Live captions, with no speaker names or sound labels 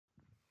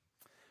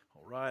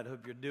right, I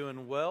hope you're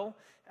doing well.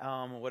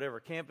 Whatever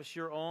campus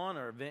you're on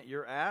or event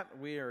you're at,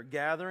 we are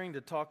gathering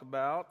to talk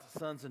about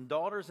sons and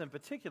daughters, and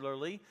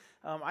particularly,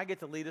 I get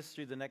to lead us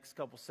through the next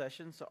couple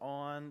sessions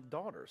on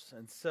daughters.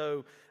 And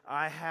so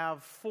I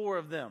have 4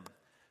 of them.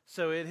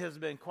 So it has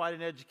been quite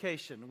an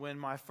education. When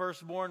my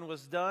firstborn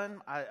was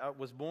born,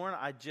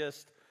 I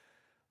just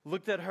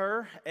looked at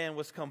her and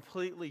was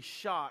completely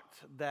shocked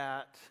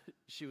that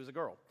she was a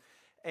girl.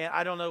 And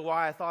I don't know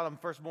why I thought I'm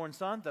firstborn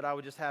son, that I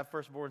would just have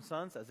firstborn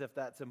sons, as if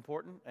that's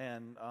important.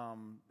 And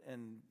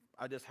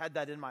I just had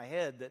that in my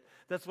head that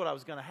that's what I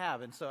was going to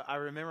have. And so I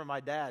remember my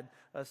dad,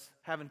 us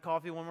having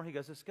coffee one morning, he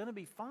goes, "It's going to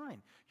be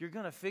fine. You're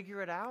going to figure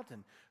it out,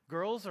 and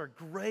girls are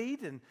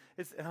great." And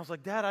I was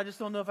like, "Dad, I just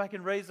don't know if I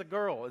can raise a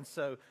girl." And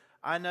so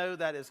I know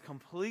that is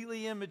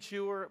completely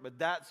immature, but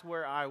that's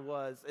where I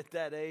was at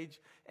that age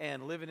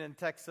and living in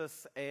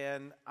Texas.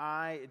 And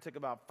it took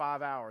about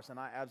 5 hours, and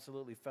I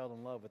absolutely fell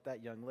in love with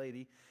that young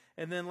lady.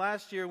 And then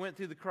last year went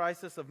through the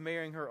crisis of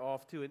marrying her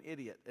off to an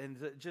idiot. And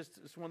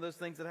it's one of those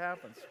things that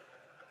happens.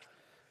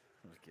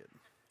 I'm just kidding.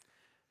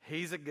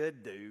 He's a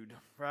good dude,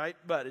 right?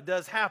 But it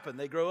does happen.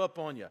 They grow up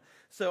on you.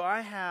 So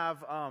I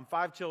have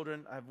 5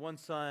 children. I have 1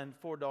 son,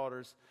 4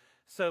 daughters.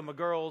 So my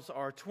girls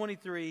are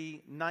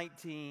 23,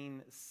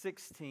 19,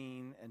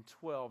 16, and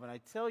 12. And I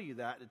tell you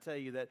that to tell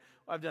you that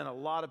I've done a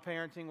lot of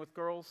parenting with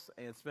girls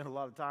and spent a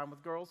lot of time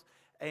with girls,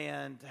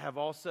 and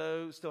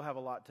still have a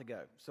lot to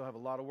go. Still have a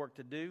lot of work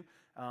to do.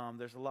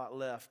 There's a lot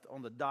left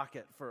on the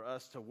docket for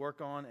us to work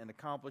on and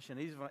accomplish. And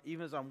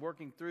even as I'm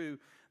working through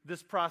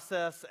this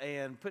process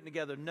and putting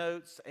together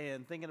notes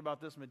and thinking about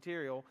this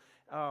material,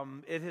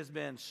 it has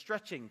been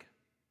stretching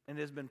and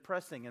it has been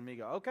pressing. And me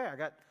go, okay, I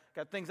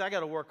got things I got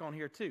to work on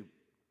here too.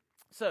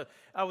 So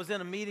I was in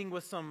a meeting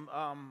with some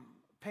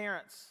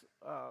parents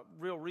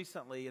real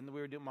recently, and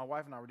my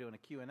wife and I were doing a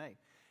Q&A,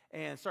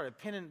 and started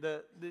pinning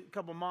the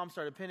couple of moms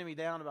started pinning me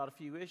down about a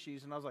few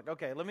issues, and I was like,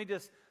 okay, let me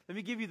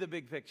give you the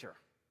big picture.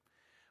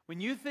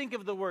 When you think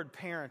of the word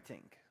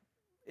parenting,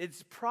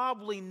 it's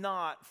probably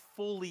not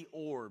fully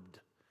orbed.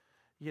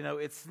 You know,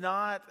 it's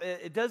not,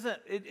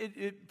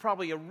 it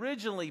probably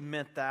originally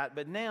meant that,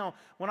 but now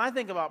when I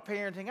think about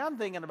parenting, I'm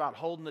thinking about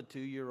holding a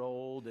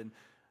 2-year-old and,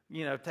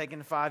 you know, taking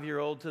a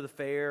 5-year-old to the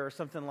fair or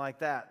something like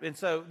that. And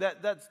so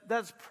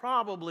that's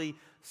probably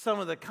some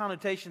of the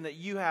connotation that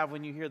you have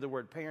when you hear the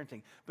word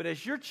parenting. But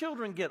as your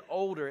children get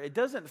older, it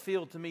doesn't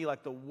feel to me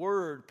like the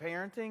word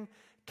parenting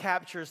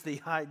captures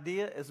the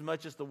idea as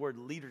much as the word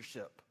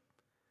leadership.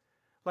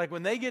 Like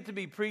when they get to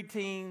be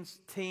preteens,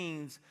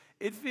 teens,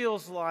 it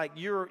feels like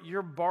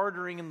you're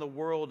bartering in the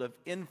world of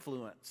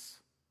influence,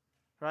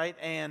 right?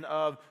 And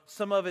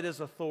some of it is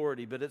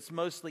authority, but it's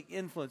mostly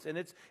influence. And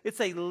it's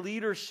a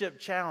leadership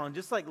challenge.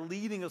 It's like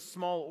leading a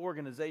small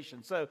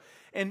organization. So,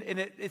 and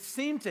it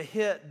seemed to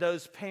hit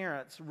those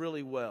parents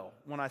really well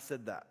when I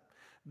said that.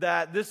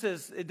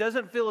 It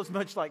doesn't feel as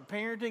much like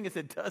parenting as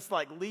it does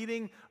like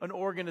leading an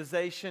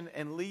organization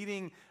and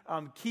leading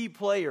key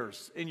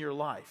players in your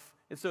life.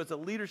 And so it's a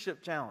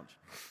leadership challenge.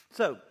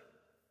 So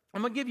I'm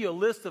going to give you a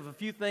list of a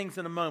few things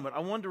in a moment. I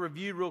wanted to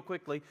review real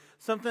quickly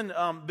something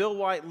Bill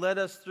White led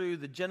us through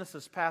the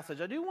Genesis passage.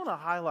 I do want to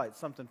highlight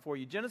something for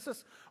you.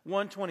 Genesis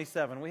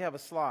 1:27. We have a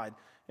slide.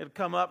 It'll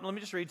come up. Let me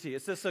just read to you.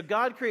 It says, "So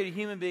God created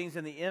human beings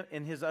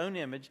in His own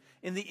image.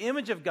 In the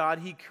image of God,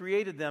 He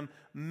created them.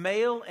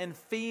 Male and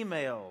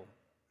female,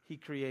 He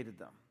created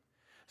them."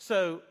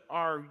 So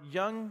our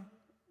young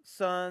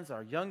sons,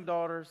 our young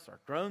daughters, our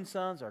grown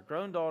sons, our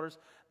grown daughters,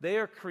 they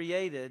are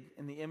created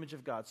in the image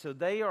of God. So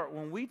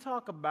when we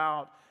talk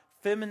about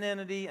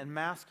femininity and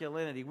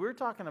masculinity, we're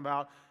talking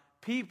about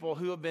people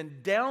who have been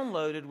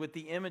downloaded with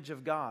the image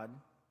of God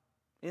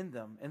in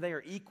them, and they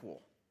are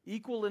equal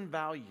in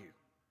value,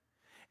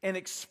 and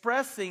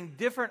expressing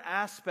different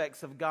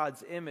aspects of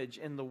God's image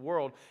in the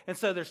world. And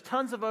so there's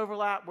tons of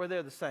overlap where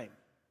they're the same,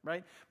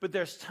 right? But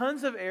there's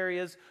tons of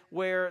areas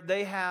where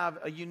they have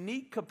a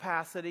unique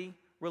capacity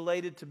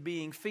related to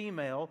being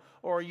female,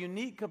 or a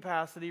unique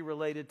capacity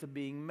related to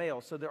being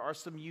male. So there are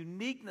some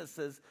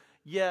uniquenesses,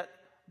 yet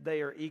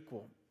they are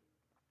equal.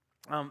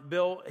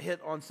 Bill hit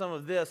on some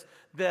of this,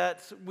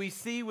 that we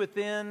see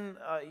within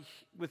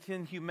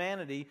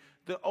humanity.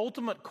 The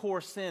ultimate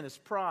core sin is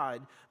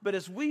pride. But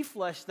as we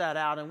flesh that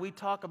out and we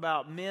talk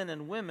about men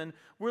and women,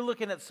 we're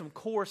looking at some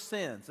core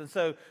sins. And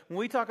so when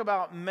we talk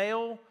about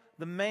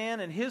the man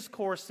and his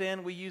core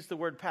sin, we use the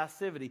word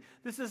passivity.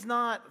 This is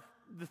not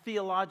the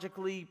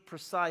theologically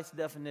precise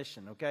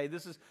definition, okay?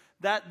 This is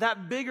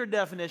that bigger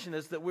definition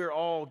is that we're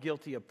all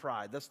guilty of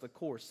pride. That's the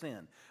core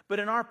sin. But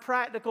in our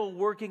practical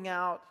working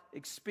out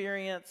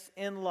experience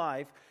in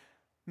life,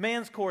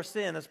 man's core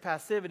sin is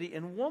passivity,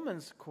 and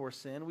woman's core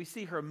sin, we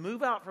see her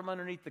move out from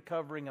underneath the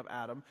covering of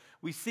Adam.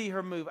 We see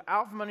her move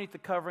out from underneath the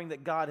covering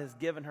that God has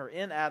given her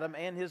in Adam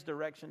and His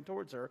direction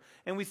towards her,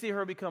 and we see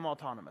her become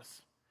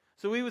autonomous.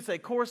 So we would say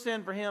core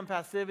sin for him,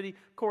 passivity;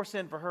 core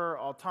sin for her,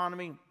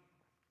 autonomy.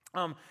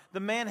 The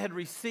man had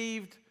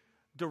received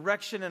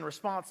direction and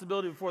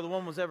responsibility before the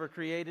woman was ever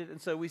created,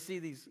 and so we see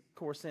these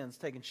core sins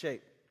taking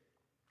shape.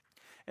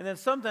 And then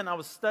something I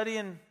was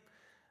studying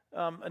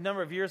a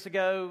number of years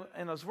ago,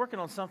 and I was working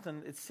on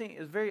something. It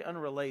was very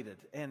unrelated,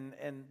 and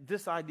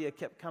this idea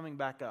kept coming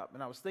back up.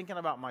 And I was thinking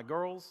about my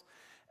girls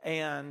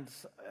and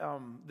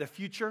the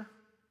future.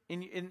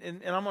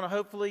 And I'm going to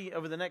hopefully,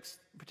 over the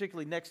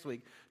particularly next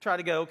week, try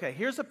to go, okay,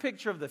 here's a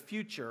picture of the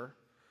future.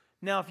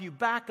 Now, if you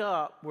back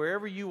up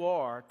wherever you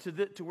are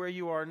to where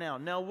you are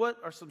now, what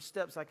are some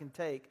steps I can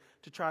take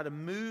to try to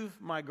move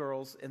my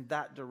girls in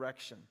that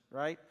direction,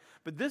 right?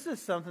 But this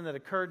is something that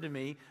occurred to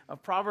me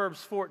of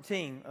Proverbs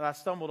 14 that I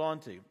stumbled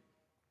onto.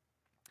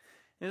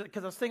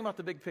 Because I was thinking about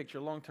the big picture,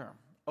 long term.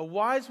 A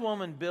wise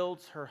woman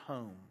builds her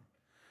home,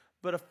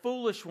 but a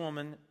foolish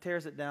woman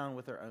tears it down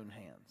with her own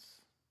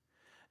hands.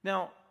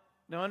 Now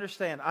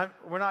understand,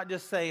 we're not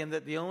just saying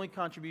that the only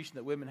contribution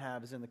that women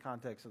have is in the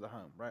context of the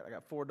home, right? I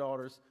got 4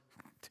 daughters,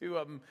 2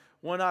 of them,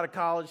 one out of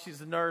college,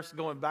 she's a nurse,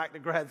 going back to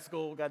grad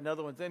school, got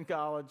another one's in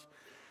college.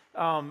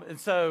 And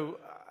so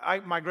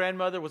my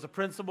grandmother was a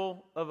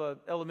principal of an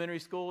elementary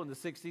school in the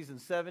 60s and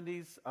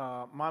 70s.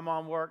 My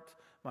mom worked,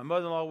 my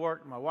mother-in-law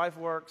worked, my wife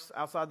works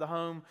outside the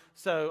home.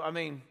 So, I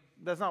mean,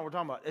 that's not what we're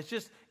talking about. It's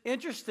just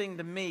interesting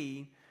to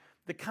me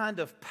the kind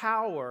of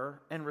power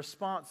and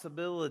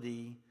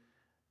responsibility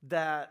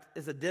that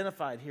is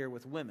identified here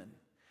with women.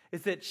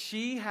 Is that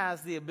she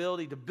has the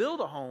ability to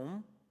build a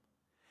home,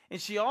 and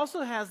she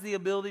also has the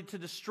ability to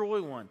destroy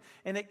one.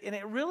 And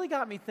it really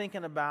got me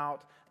thinking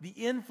about the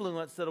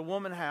influence that a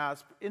woman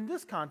has, in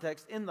this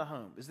context, in the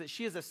home. Is that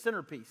she is a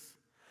centerpiece.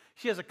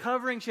 She has a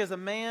covering. She has a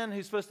man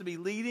who's supposed to be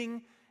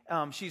leading.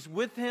 She's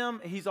with him.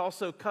 He's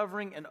also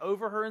covering and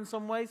over her in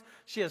some ways.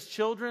 She has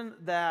children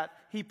that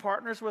he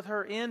partners with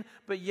her in,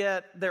 but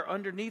yet they're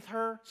underneath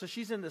her. So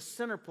she's in the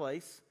center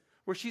place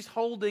where she's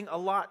holding a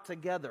lot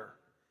together.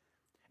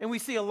 And we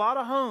see a lot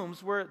of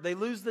homes where they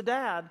lose the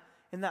dad,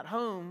 and that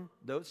home,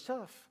 though it's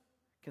tough,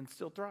 can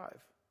still thrive.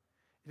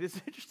 It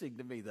is interesting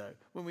to me, though,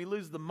 when we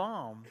lose the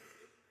mom,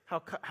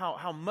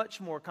 how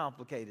much more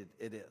complicated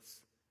it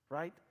is,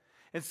 right?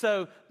 And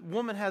so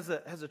woman has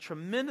a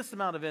tremendous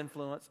amount of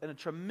influence and a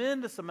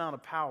tremendous amount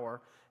of power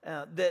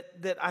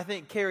that I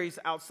think carries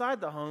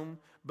outside the home,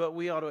 but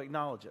we ought to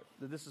acknowledge it,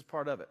 that this is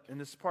part of it, and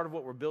this is part of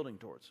what we're building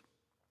towards.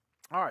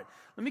 All right,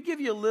 let me give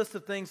you a list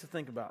of things to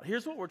think about.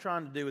 Here's what we're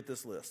trying to do with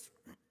this list.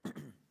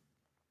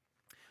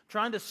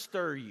 Trying to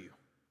stir you.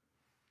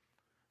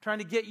 Trying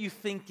to get you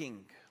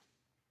thinking.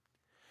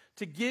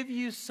 To give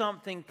you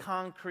something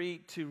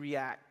concrete to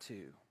react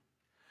to.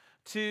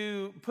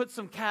 To put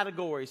some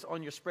categories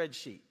on your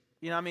spreadsheet.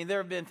 You know, I mean, there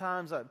have been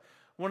times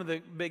one of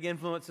the big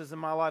influences in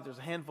my life, there's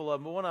a handful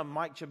of them, but one of them,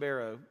 Mike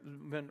Chabero,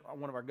 been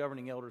one of our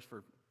governing elders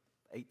for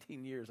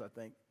 18 years, I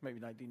think, maybe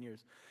 19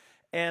 years.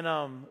 And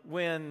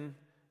when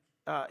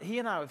he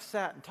and I have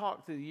sat and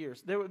talked through the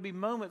years, there would be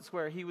moments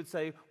where he would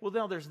say, well,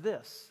 now there's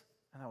this.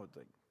 And I would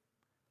think,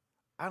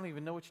 I don't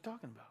even know what you're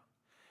talking about.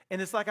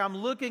 And it's like I'm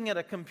looking at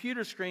a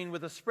computer screen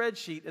with a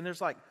spreadsheet, and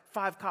there's like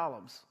 5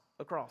 columns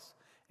across.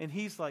 And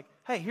he's like,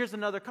 hey, here's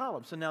another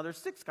column. So now there's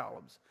 6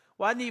 columns.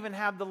 Well, I didn't even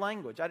have the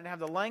language. I didn't have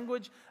the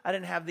language. I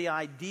didn't have the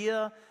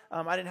idea.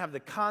 I didn't have the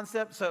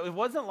concept. So it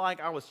wasn't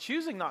like I was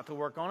choosing not to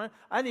work on it.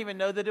 I didn't even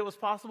know that it was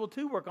possible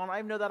to work on it. I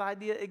didn't even know that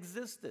idea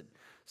existed.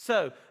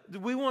 So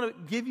we want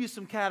to give you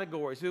some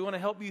categories. We want to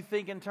help you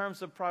think in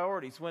terms of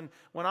priorities. When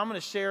I'm going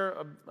to share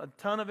a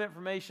ton of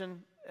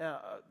information,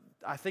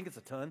 I think it's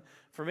a ton.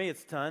 For me,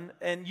 it's a ton.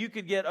 And you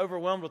could get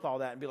overwhelmed with all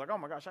that and be like, oh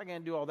my gosh, I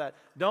can't do all that.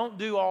 Don't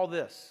do all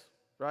this,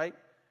 right?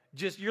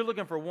 Just you're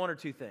looking for 1 or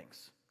 2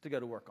 things to go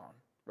to work on,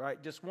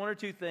 right? Just 1 or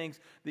 2 things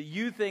that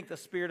you think the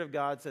Spirit of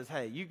God says,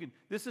 hey,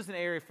 this is an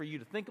area for you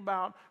to think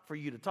about, for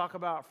you to talk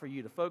about, for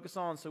you to focus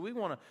on. So we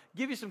want to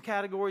give you some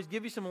categories,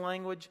 give you some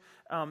language.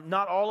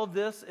 Not all of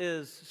this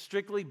is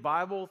strictly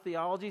Bible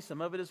theology.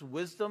 Some of it is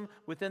wisdom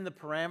within the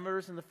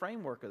parameters and the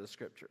framework of the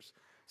Scriptures.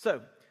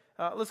 So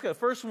let's go.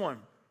 First one,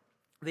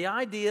 the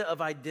idea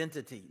of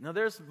identity. Now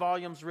there's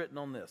volumes written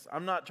on this.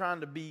 I'm not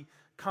trying to be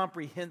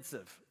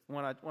comprehensive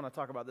when I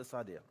talk about this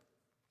idea.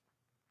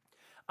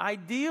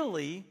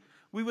 Ideally,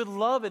 we would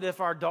love it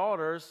if our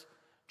daughters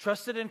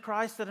trusted in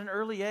Christ at an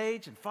early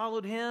age and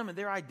followed Him, and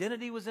their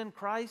identity was in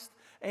Christ,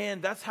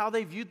 and that's how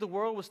they viewed the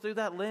world, was through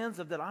that lens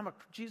of that I'm a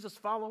Jesus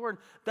follower, and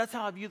that's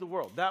how I view the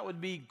world. That would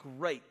be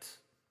great.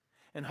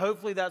 And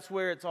hopefully that's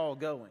where it's all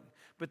going.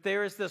 But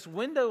there is this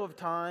window of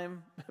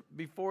time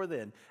before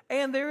then.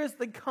 And there is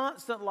the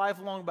constant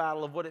lifelong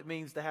battle of what it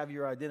means to have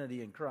your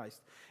identity in Christ.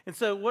 And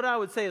so what I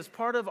would say is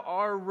part of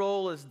our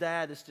role as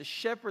dad is to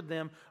shepherd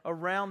them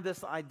around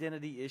this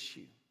identity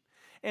issue.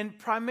 And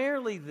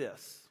primarily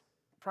this,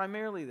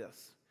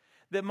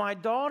 that my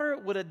daughter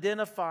would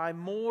identify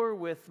more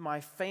with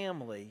my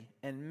family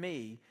and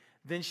me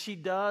than she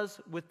does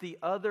with the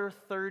other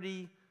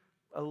 30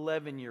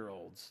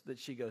 11-year-olds that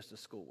she goes to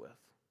school with.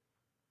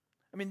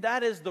 I mean,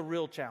 that is the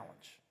real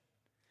challenge.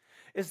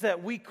 Is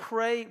that we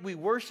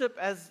worship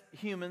as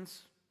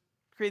humans,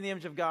 creating the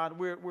image of God.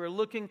 We're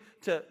looking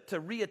to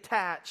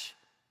reattach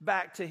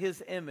back to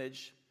His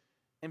image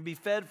and be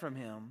fed from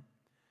Him.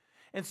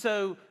 And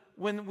so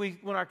when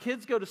our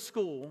kids go to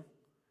school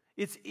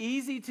It's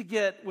easy to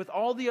get with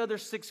all the other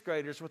sixth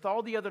graders, with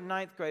all the other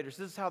ninth graders.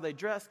 This is how they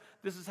dress.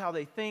 This is how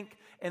they think.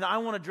 And I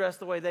want to dress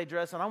the way they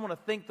dress. And I want to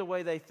think the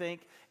way they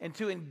think. And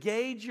to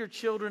engage your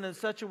children in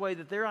such a way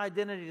that their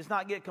identity does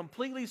not get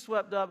completely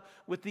swept up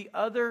with the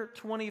other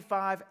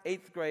 25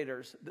 eighth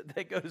graders that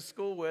they go to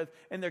school with.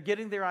 And they're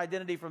getting their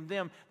identity from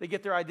them. They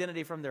get their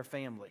identity from their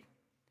family.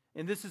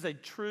 And this is a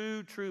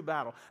true, true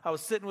battle. I was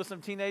sitting with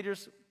some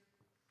teenagers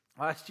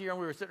last year, and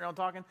we were sitting around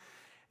talking.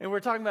 And we're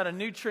talking about a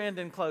new trend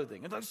in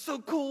clothing. It's like, so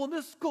cool, and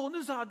this is cool, and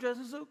this is how I dress,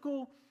 is so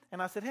cool.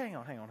 And I said, hang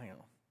on.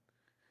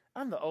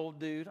 I'm the old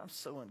dude. I'm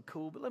so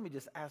uncool, but let me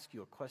just ask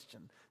you a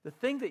question. The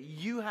thing that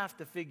you have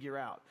to figure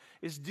out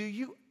is, do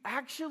you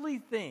actually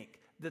think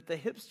that the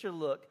hipster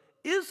look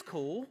is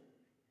cool?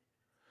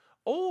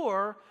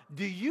 Or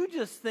do you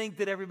just think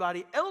that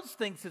everybody else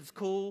thinks it's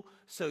cool,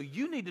 so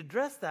you need to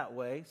dress that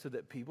way so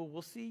that people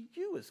will see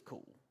you as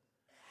cool?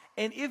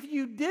 And if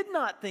you did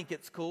not think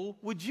it's cool,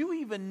 would you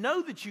even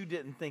know that you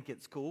didn't think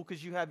it's cool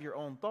because you have your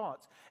own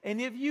thoughts? And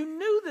if you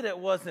knew that it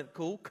wasn't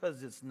cool,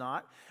 because it's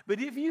not,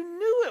 but if you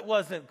knew it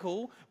wasn't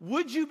cool,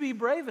 would you be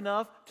brave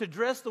enough to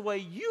dress the way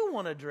you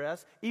want to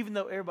dress, even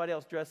though everybody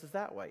else dresses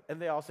that way?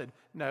 And they all said,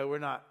 no, we're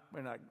not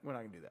going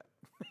to do that.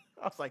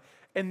 I was like,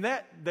 and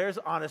there's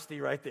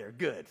honesty right there.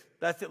 Good.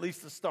 That's at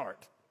least the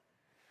start.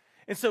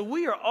 And so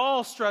we are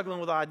all struggling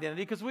with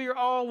identity because we are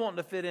all wanting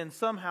to fit in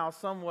somehow,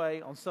 some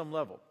way, on some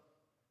level.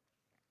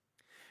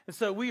 And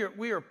so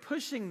we are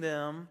pushing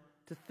them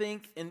to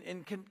think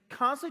and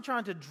constantly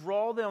trying to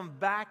draw them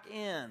back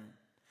in.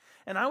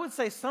 And I would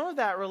say some of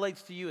that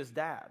relates to you as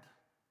dad.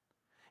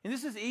 And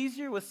this is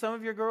easier with some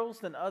of your girls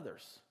than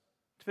others,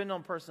 depending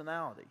on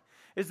personality.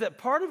 Is that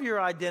part of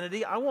your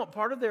identity, I want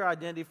part of their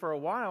identity for a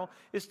while,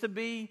 is to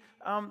be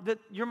that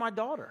you're my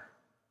daughter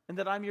and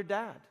that I'm your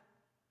dad.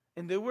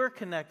 And that we're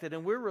connected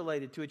and we're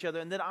related to each other.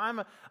 And that I'm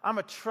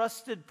a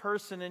trusted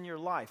person in your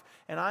life.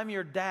 And I'm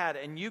your dad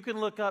and you can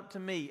look up to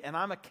me. And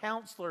I'm a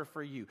counselor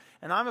for you.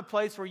 And I'm a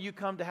place where you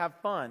come to have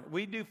fun.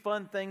 We do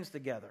fun things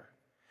together.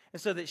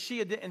 And so that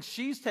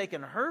she's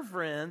taken her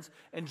friends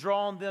and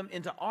drawn them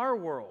into our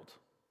world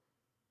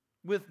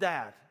with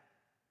dad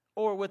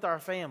or with our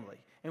family.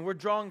 And we're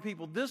drawing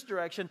people this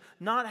direction,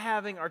 not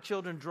having our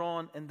children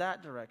drawn in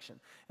that direction.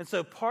 And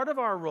so part of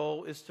our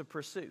role is to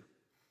pursue.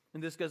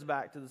 And this goes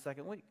back to the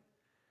second week,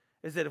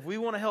 is that if we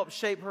want to help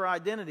shape her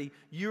identity,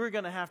 you are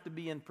going to have to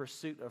be in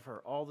pursuit of her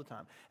all the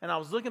time. And I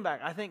was looking back,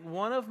 I think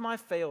one of my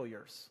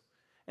failures,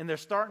 and they're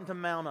starting to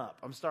mount up.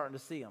 I'm starting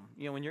to see them.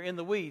 You know, when you're in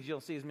the weeds, you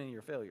don't see as many of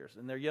your failures.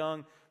 And they're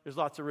young, there's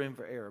lots of room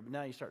for error, but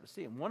now you start to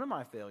see them. One of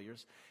my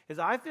failures is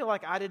I feel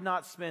like I did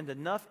not spend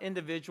enough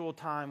individual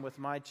time with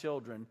my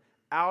children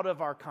out of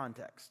our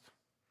context.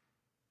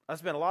 I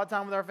spent a lot of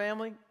time with our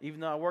family, even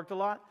though I worked a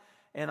lot.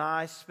 And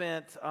I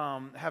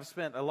have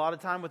spent a lot of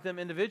time with them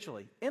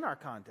individually in our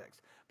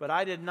context. But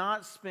I did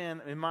not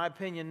spend, in my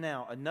opinion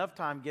now, enough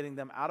time getting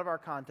them out of our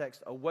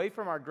context, away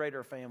from our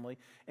greater family,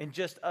 and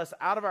just us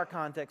out of our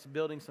context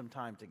building some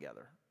time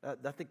together.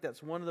 I think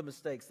that's one of the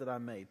mistakes that I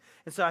made.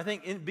 And so I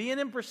think being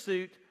in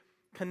pursuit,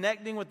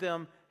 connecting with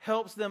them,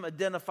 helps them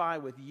identify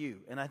with you.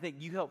 And I think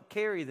you help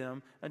carry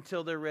them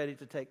until they're ready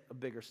to take a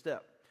bigger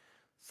step.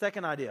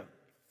 Second idea,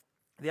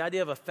 the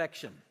idea of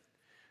affection.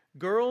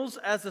 Girls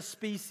as a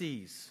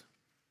species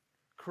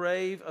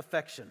crave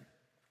affection.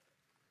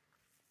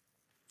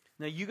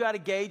 Now you got to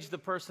gauge the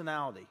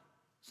personality.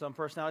 Some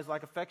personalities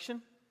like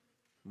affection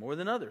more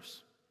than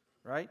others,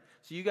 right?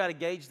 So you got to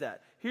gauge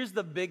that. Here's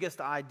the biggest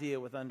idea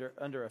with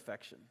under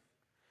affection,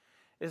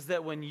 is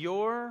that when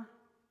your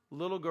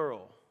little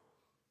girl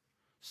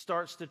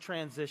starts to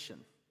transition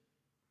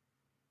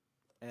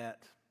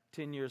at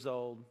 10 years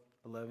old,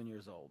 11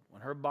 years old,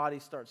 when her body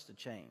starts to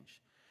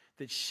change,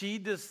 that she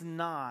does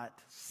not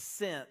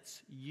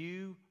sense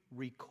you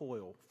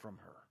recoil from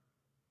her.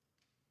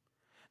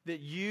 That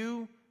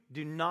you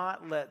do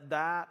not let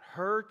that,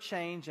 her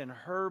change in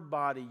her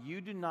body,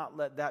 you do not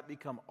let that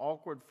become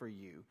awkward for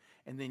you.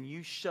 And then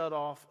you shut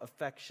off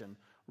affection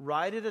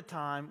right at a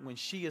time when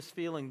she is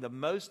feeling the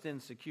most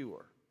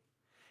insecure.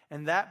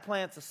 And that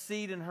plants a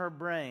seed in her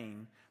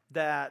brain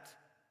that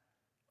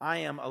I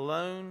am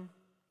alone,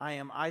 I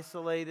am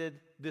isolated,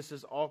 this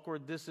is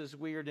awkward, this is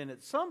weird. And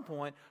at some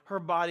point, her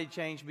body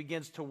change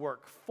begins to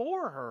work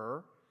for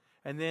her,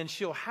 and then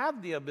she'll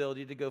have the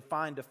ability to go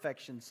find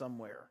affection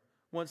somewhere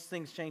once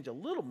things change a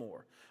little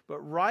more. But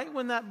right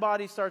when that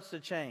body starts to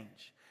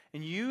change,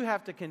 and you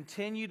have to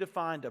continue to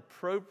find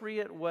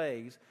appropriate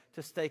ways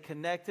to stay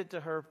connected to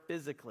her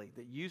physically,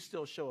 that you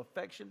still show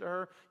affection to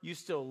her, you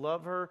still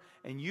love her,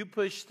 and you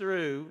push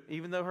through,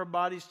 even though her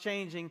body's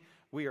changing.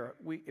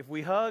 If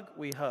we hug,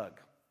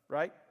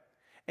 right?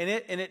 And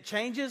it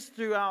changes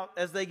throughout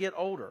as they get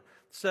older.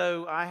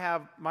 So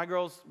my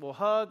girls will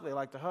hug. They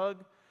like to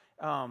hug.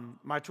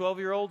 My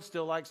 12-year-old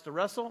still likes to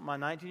wrestle. My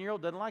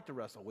 19-year-old doesn't like to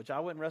wrestle, which I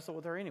wouldn't wrestle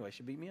with her anyway.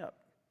 She'd beat me up.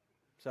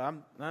 So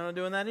I'm not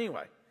doing that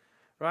anyway,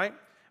 right?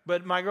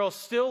 But my girls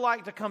still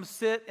like to come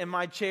sit in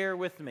my chair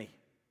with me.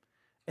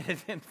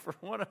 And for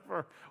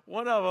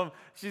one of them,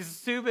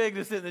 she's too big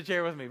to sit in the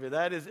chair with me, but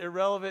that is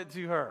irrelevant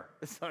to her.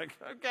 It's like,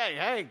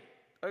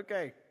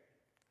 okay,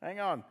 hang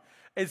on.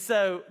 And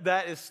so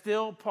that is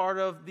still part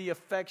of the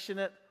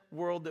affectionate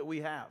world that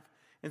we have.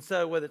 And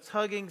so whether it's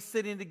hugging,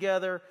 sitting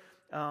together,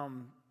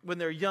 when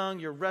they're young,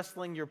 you're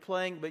wrestling, you're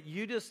playing, but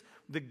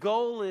the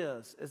goal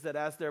is that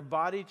as their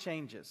body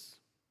changes,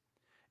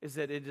 is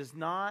that it does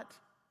not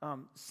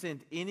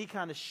send any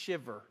kind of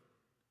shiver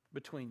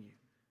between you.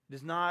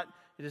 It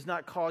does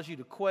not cause you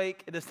to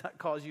quake. It does not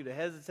cause you to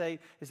hesitate.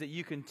 It's that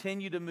you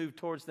continue to move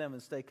towards them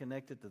and stay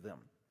connected to them.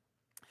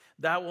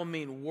 That will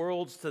mean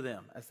worlds to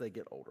them as they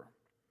get older.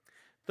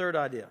 Third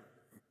idea,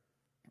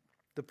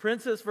 the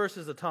princess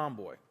versus the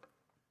tomboy.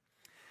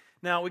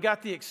 Now, we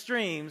got the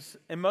extremes,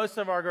 and most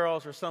of our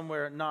girls are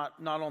somewhere not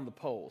on the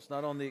poles,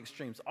 not on the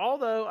extremes.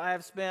 Although I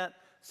have spent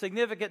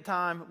significant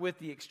time with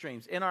the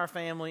extremes in our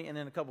family and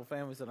in a couple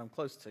families that I'm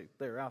close to.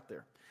 They're out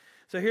there.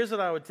 So here's what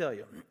I would tell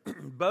you.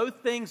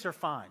 Both things are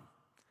fine.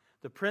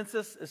 The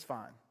princess is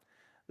fine.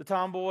 The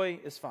tomboy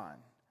is fine.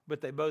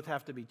 But they both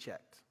have to be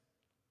checked.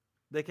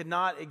 They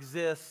cannot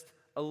exist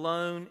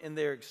alone in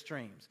their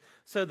extremes.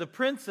 So the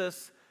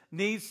princess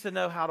needs to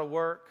know how to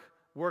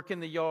work in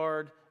the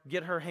yard,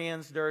 get her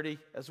hands dirty.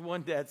 As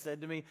one dad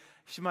said to me,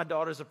 my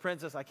daughter's a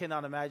princess. I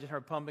cannot imagine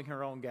her pumping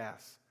her own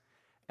gas.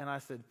 And I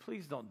said,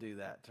 please don't do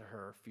that to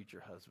her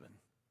future husband.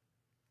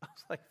 I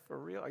was like, for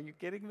real? Are you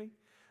kidding me?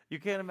 You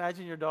can't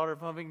imagine your daughter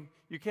pumping,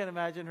 you can't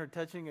imagine her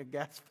touching a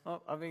gas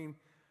pump. I mean,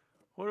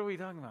 what are we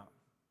talking about,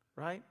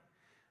 right?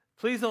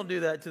 Please don't do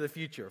that to the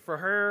future. For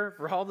her,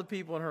 for all the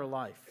people in her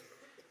life.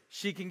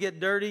 She can get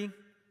dirty.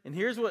 And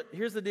here's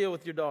the deal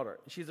with your daughter.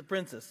 She's a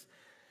princess.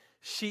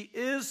 She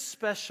is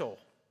special.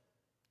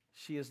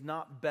 She is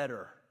not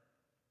better.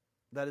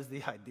 That is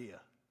the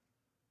idea.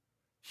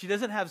 She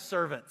doesn't have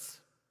servants,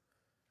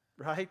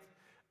 right?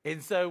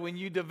 And so when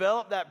you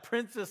develop that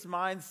princess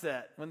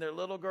mindset when they're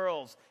little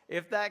girls,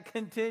 if that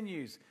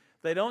continues,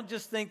 they don't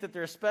just think that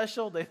they're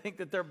special, they think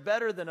that they're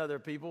better than other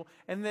people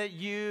and that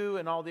you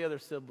and all the other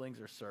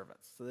siblings are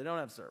servants. So they don't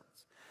have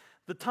servants.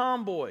 The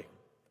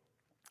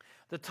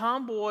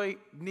tomboy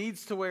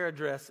needs to wear a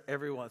dress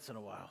every once in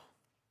a while.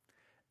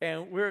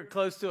 And we're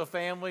close to a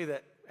family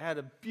that has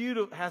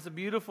a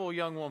beautiful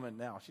young woman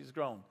now. She's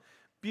grown.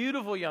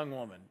 Beautiful young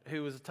woman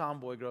who was a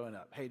tomboy growing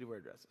up, hated to wear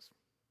dresses,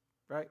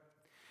 right?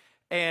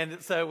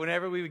 And so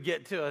whenever we would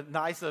get to a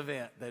nice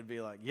event, they'd be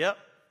like, yep.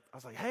 I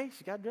was like, hey,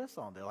 she got a dress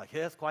on. They're like,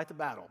 yeah, it's quite the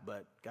battle,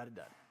 but got it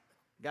done.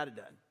 Got it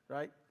done,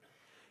 right?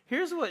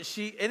 Here's what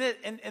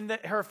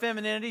her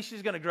femininity,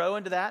 she's going to grow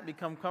into that,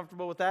 become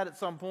comfortable with that at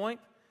some point.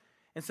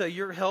 And so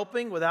you're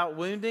helping without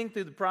wounding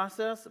through the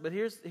process. But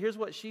here's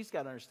what she's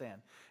got to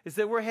understand, is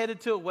that we're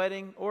headed to a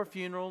wedding or a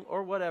funeral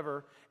or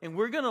whatever, and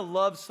we're going to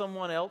love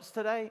someone else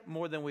today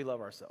more than we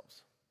love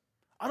ourselves.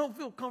 I don't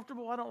feel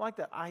comfortable. I don't like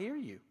that. I hear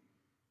you.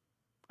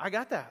 I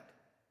got that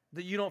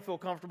you don't feel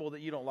comfortable,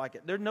 that you don't like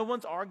it. No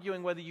one's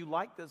arguing whether you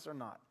like this or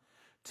not.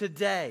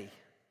 Today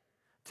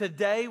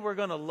we're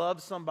going to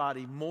love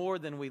somebody more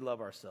than we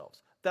love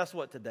ourselves. That's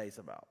what today's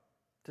about.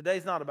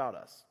 Today's not about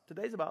us.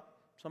 Today's about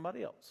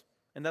somebody else.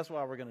 And that's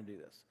why we're going to do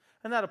this.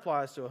 And that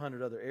applies to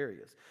 100 other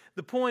areas.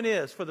 The point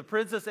is, for the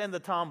princess and the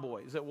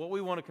tomboy, is that what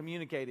we want to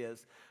communicate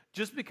is,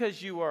 just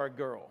because you are a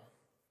girl,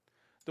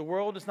 the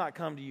world does not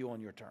come to you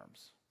on your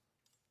terms.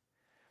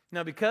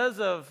 Now, because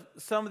of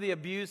some of the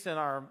abuse in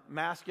our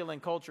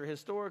masculine culture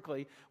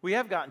historically, we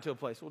have gotten to a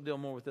place, we'll deal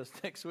more with this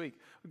next week,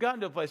 we've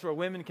gotten to a place where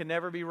women can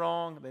never be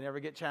wrong, they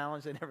never get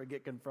challenged, they never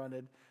get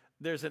confronted.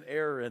 There's an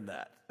error in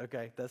that,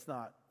 okay? That's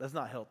not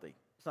healthy.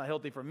 It's not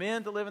healthy for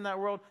men to live in that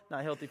world,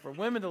 not healthy for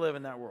women to live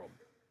in that world.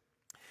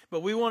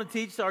 But we want to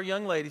teach our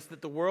young ladies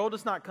that the world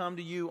does not come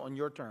to you on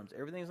your terms.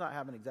 Everything's not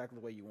happening exactly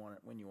the way you want it,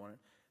 when you want it,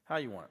 how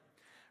you want it.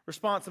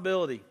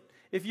 Responsibility.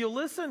 If you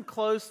listen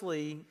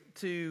closely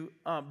to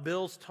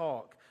Bill's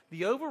talk,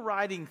 the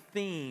overriding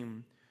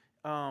theme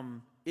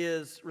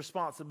is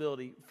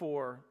responsibility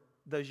for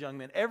those young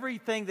men.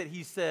 Everything that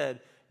he said,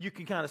 you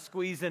can kind of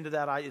squeeze into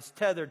that. It's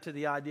tethered to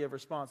the idea of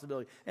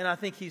responsibility. And I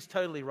think he's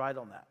totally right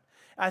on that.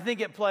 I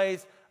think it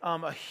plays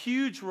a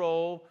huge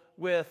role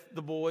with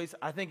the boys.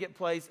 I think it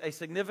plays a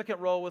significant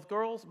role with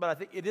girls, but I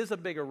think it is a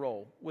bigger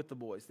role with the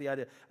boys. The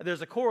idea.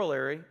 There's a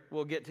corollary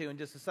we'll get to in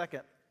just a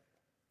second.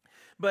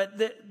 But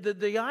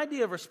the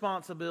idea of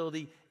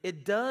responsibility,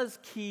 it does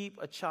keep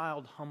a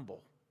child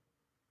humble.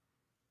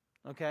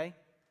 Okay?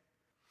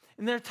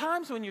 And there are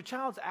times when your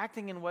child's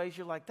acting in ways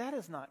you're like, that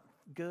is not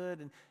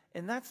good,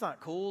 and that's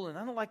not cool, and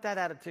I don't like that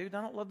attitude,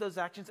 I don't love those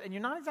actions, and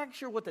you're not exactly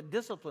sure what to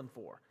discipline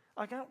for.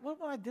 Like, what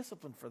would I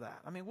discipline for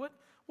that? I mean,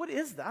 what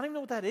is that? I don't even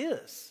know what that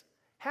is.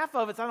 Half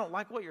of it's I don't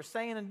like what you're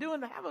saying and doing,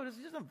 but half of it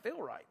just doesn't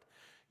feel right.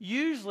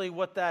 Usually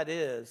what that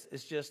is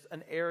just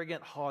an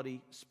arrogant,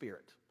 haughty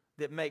spirit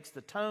that makes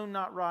the tone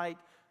not right,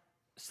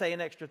 say an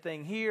extra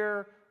thing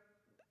here,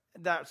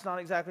 that's not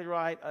exactly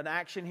right, an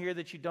action here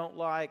that you don't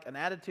like, an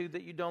attitude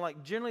that you don't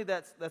like. Generally,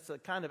 that's a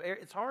kind of,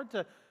 it's hard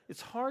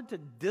to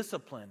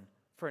discipline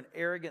for an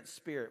arrogant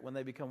spirit when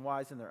they become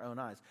wise in their own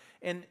eyes.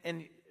 And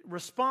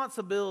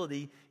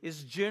responsibility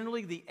is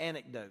generally the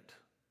antidote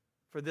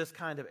for this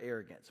kind of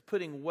arrogance,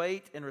 putting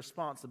weight and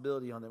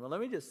responsibility on them. And let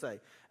me just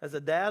say, as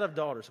a dad of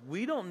daughters,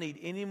 we don't need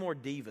any more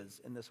divas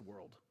in this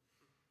world.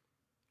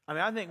 I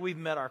mean, I think we've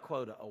met our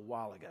quota a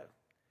while ago.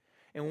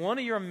 And one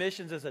of your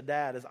missions as a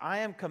dad is I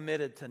am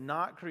committed to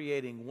not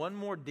creating one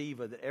more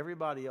diva that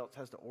everybody else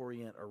has to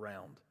orient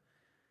around.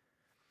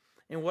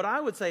 And what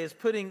I would say is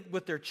putting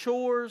with their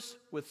chores,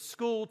 with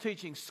school,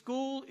 teaching,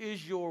 school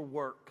is your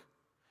work.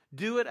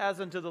 Do it as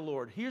unto the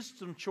Lord. Here's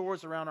some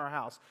chores around our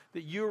house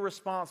that you're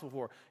responsible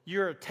for.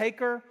 You're a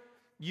taker.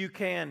 You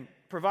can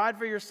provide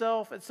for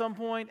yourself at some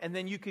point, and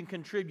then you can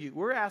contribute.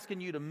 We're asking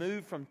you to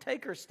move from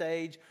taker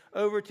stage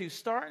over to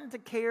starting to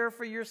care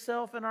for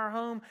yourself in our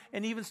home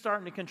and even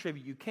starting to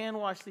contribute. You can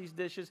wash these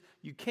dishes.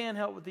 You can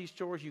help with these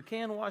chores. You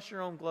can wash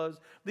your own clothes.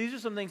 These are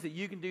some things that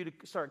you can do to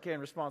start carrying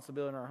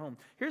responsibility in our home.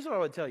 Here's what I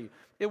would tell you.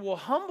 It will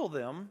humble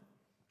them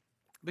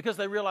because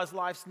they realize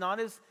life's not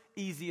as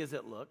easy as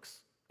it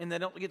looks. And they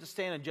don't get to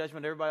stand in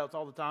judgment of everybody else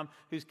all the time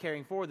who's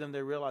caring for them.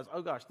 They realize,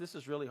 oh gosh, this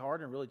is really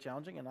hard and really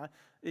challenging. And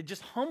it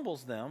just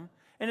humbles them.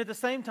 And at the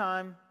same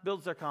time,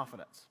 builds their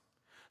confidence.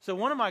 So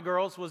one of my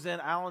girls was in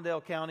Allendale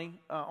County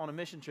on a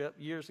mission trip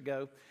years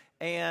ago.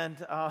 And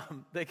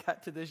they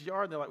got to this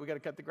yard. And they're like, we got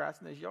to cut the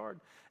grass in this yard.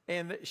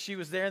 And she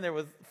was there and there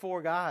was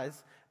 4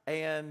 guys.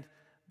 And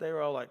they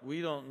were all like,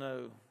 we don't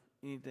know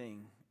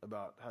anything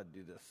about how to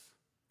do this.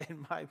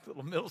 And my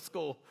little middle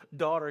school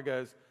daughter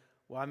goes,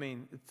 well, I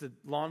mean, it's a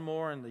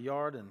lawnmower in the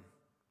yard, and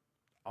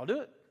I'll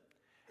do it.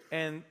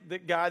 And the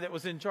guy that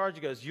was in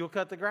charge goes, you'll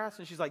cut the grass?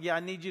 And she's like, yeah, I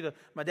need you to,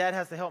 my dad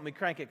has to help me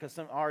crank it because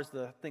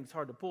the thing's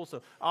hard to pull,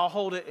 so I'll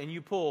hold it and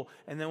you pull,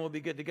 and then we'll be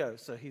good to go.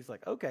 So he's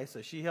like, okay.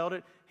 So she held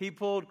it, he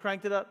pulled,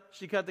 cranked it up,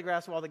 she cut the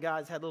grass while the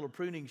guys had little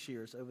pruning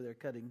shears over there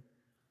cutting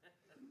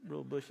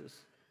little bushes.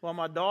 While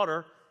my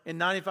daughter, in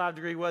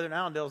 95-degree weather in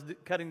Allendale, is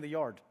cutting the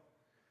yard.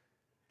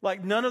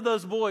 Like none of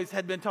those boys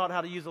had been taught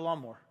how to use a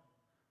lawnmower.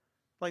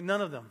 Like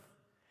none of them.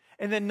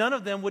 And then none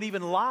of them would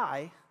even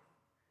lie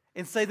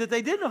and say that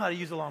they did know how to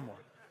use a lawnmower.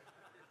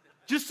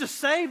 Just to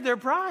save their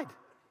pride.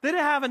 They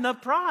didn't have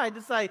enough pride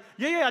to say,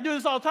 yeah, I do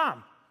this all the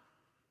time.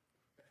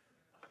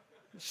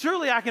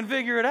 Surely I can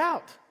figure it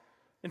out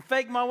and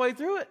fake my way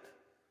through it.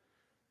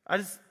 I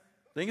just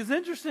think it's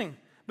interesting.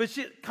 But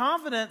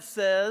confidence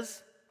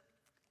says,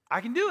 I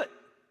can do it.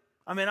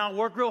 I mean, I'll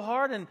work real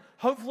hard and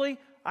hopefully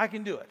I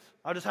can do it.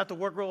 I'll just have to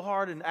work real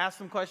hard and ask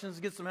some questions,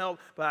 get some help,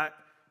 but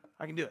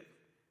I can do it.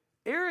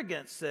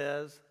 Arrogance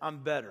says,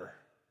 I'm better.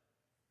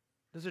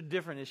 Those are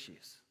different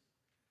issues.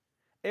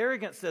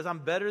 Arrogance says, I'm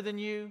better than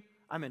you.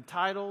 I'm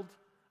entitled.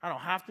 I don't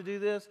have to do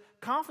this.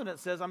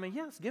 Confidence says,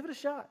 yes, give it a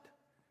shot.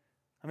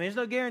 There's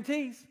no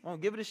guarantees. I'm going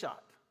to give it a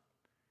shot.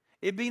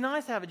 It'd be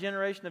nice to have a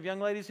generation of young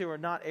ladies who are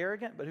not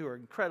arrogant, but who are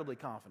incredibly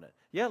confident.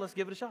 Yeah, let's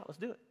give it a shot. Let's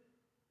do it.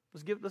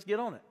 Let's get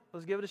on it.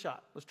 Let's give it a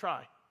shot. Let's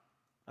try.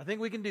 I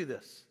think we can do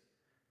this.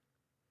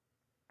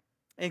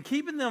 And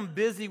keeping them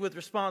busy with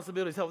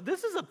responsibilities. So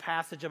this is a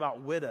passage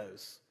about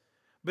widows.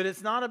 But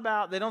it's not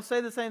about, they don't say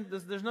the same,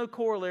 there's no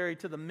corollary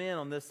to the men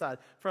on this side.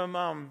 From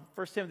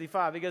 1 Timothy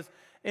 5, he goes,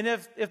 and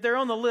if they're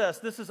on the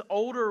list, this is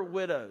older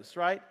widows,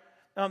 right?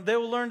 They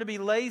will learn to be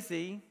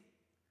lazy.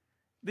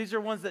 These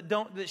are ones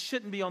that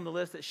shouldn't be on the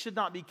list, that should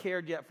not be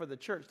cared yet for the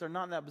church. They're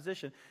not in that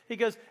position. He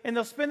goes, and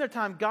they'll spend their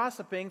time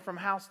gossiping from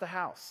house to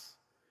house.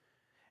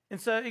 And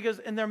so he goes,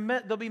 and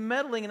they'll be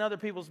meddling in other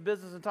people's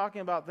business and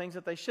talking about things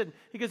that they shouldn't.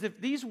 He goes, if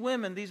these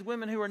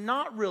women who are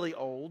not really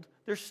old,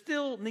 they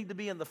still need to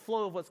be in the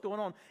flow of what's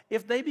going on.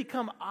 If they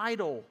become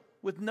idle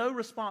with no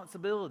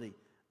responsibility,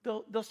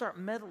 they'll start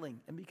meddling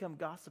and become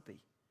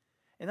gossipy.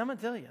 And I'm going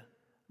to tell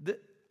you,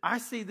 I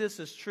see this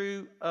as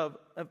true of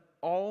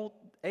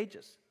all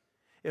ages.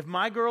 If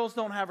my girls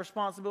don't have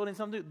responsibility in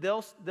something,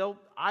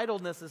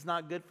 idleness is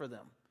not good for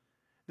them.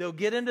 They'll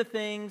get into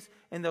things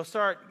and they'll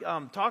start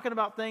talking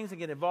about things and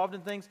get involved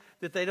in things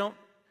that they don't.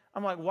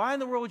 I'm like, why in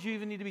the world would you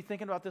even need to be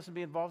thinking about this and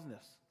be involved in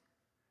this?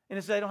 And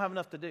it's they don't have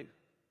enough to do.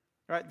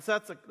 Right?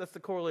 So that's the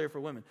corollary for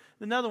women.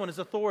 Another one is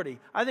authority.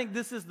 I think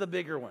this is the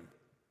bigger one.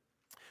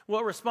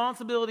 What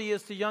responsibility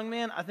is to young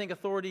men, I think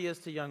authority is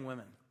to young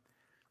women.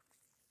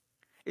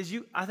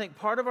 I think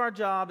part of our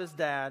job as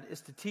dad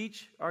is to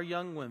teach our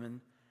young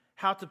women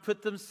how to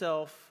put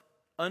themselves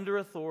under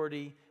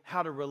authority,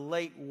 how to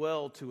relate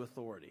well to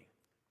authority.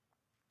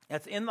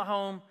 That's in the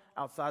home,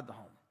 outside the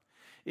home.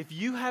 If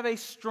you have a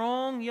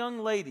strong young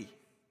lady,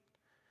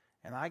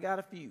 and I got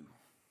a few,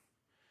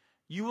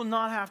 you will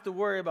not have to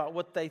worry about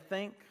what they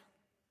think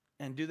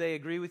and do they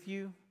agree with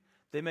you.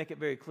 They make it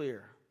very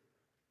clear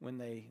when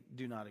they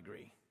do not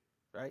agree,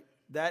 right?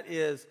 That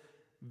is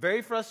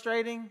very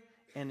frustrating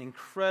and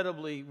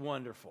incredibly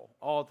wonderful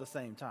all at the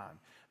same time.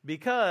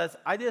 Because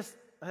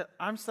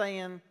I'm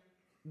saying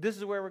this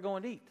is where we're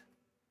going to eat.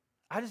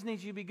 I just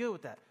need you to be good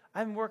with that.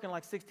 I've been working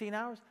like 16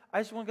 hours. I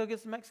just want to go get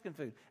some Mexican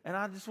food. And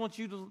I just want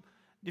you to,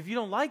 if you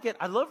don't like it,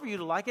 I'd love for you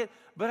to like it,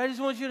 but I just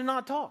want you to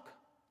not talk.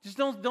 Just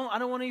I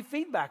don't want any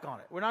feedback on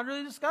it. We're not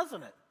really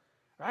discussing it,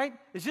 right?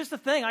 It's just a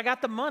thing. I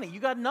got the money.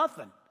 You got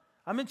nothing.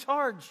 I'm in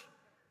charge.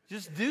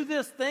 Just do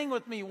this thing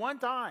with me one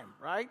time,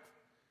 right?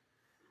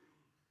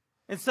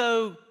 And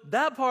so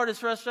that part is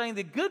frustrating.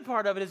 The good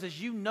part of it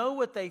is you know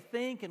what they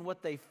think and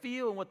what they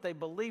feel and what they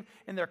believe,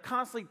 and they're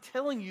constantly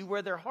telling you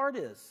where their heart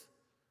is.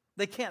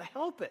 They can't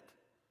help it.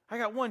 I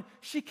got one,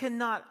 she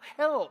cannot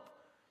help.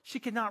 She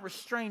cannot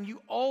restrain.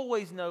 You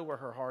always know where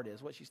her heart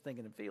is, what she's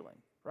thinking and feeling,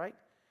 right?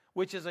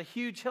 Which is a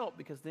huge help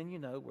because then you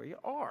know where you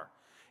are.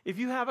 If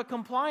you have a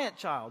compliant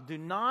child, do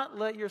not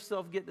let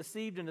yourself get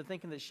deceived into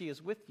thinking that she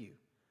is with you.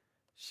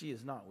 She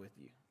is not with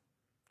you.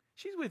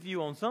 She's with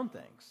you on some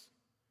things.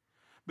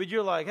 But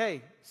you're like,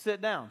 hey,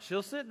 sit down.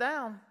 She'll sit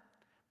down.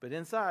 But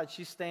inside,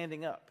 she's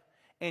standing up.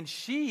 And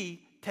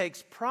she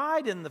takes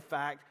pride in the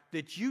fact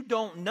that you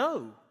don't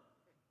know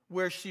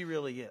where she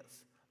really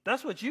is.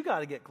 That's what you got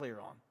to get clear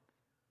on.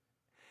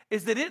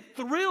 Is that it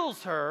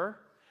thrills her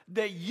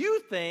that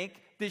you think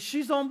that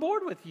she's on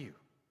board with you.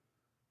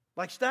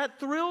 Like that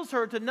thrills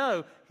her to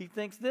know, he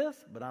thinks this,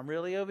 but I'm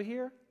really over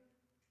here.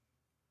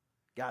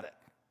 Got it.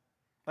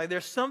 Like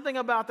there's something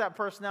about that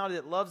personality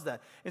that loves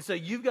that. And so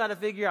you've got to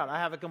figure out, I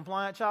have a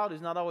compliant child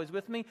who's not always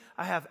with me.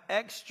 I have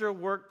extra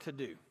work to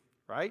do,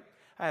 right?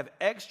 I have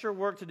extra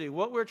work to do.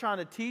 What we're trying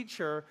to teach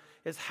her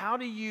is how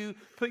do you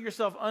put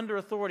yourself under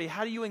authority?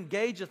 How do you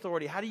engage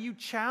authority? How do you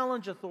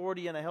challenge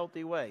authority in a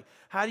healthy way?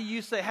 How do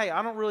you say, hey,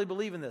 I don't really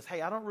believe in this.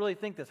 Hey, I don't really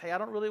think this. Hey, I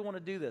don't really want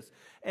to do this.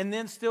 And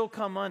then still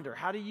come under.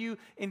 How do you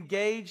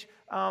engage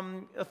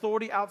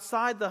authority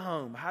outside the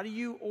home? How do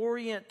you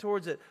orient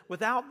towards it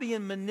without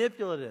being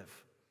manipulative?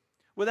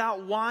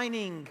 Without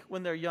whining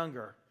when they're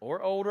younger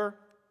or older.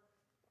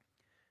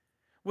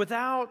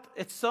 Without,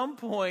 at some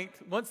point,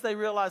 once they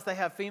realize they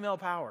have female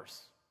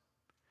powers,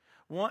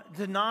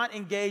 to not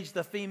engage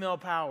the female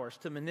powers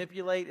to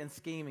manipulate and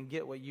scheme and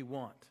get what you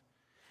want.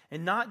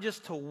 And not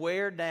just to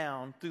wear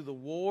down through the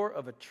war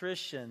of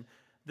attrition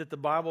that the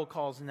Bible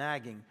calls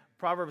nagging.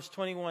 Proverbs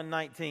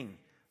 21:19,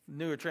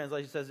 newer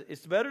translation says,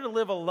 it's better to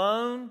live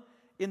alone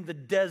in the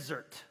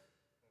desert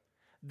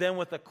than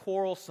with a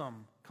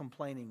quarrelsome,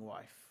 complaining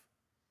wife.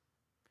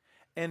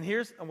 And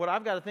here's what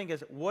I've got to think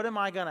is, what am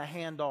I going to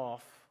hand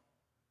off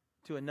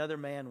to another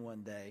man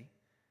one day?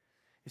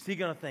 Is he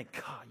going to think,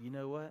 God, you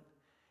know what?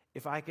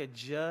 If I could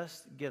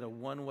just get a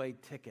one-way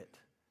ticket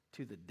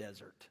to the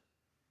desert.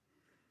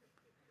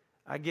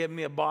 I give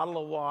me a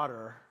bottle of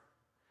water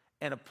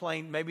and a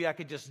plane. Maybe I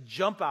could just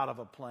jump out of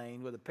a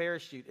plane with a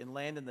parachute and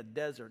land in the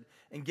desert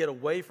and get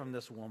away from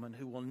this woman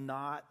who will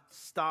not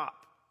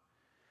stop.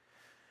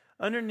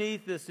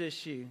 Underneath this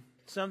issue,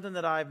 something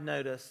that I've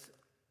noticed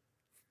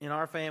in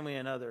our family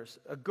and others,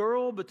 a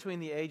girl between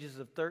the ages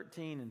of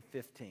 13 and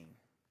 15,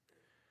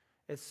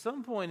 at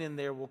some point in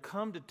there will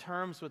come to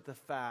terms with the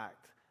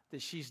fact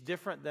that she's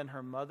different than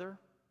her mother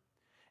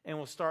and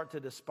will start to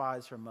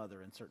despise her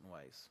mother in certain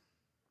ways.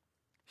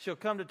 She'll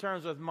come to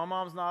terms with, my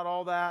mom's not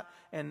all that,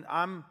 and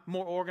I'm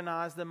more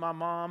organized than my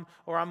mom,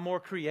 or I'm more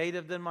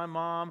creative than my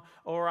mom,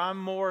 or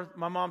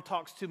my mom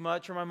talks too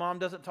much, or my mom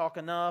doesn't talk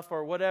enough,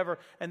 or whatever.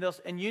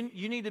 And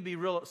you need to be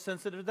real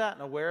sensitive to that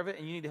and aware of it,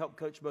 and you need to help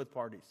coach both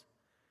parties.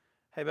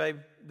 Hey, babe,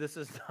 this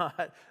is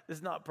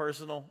not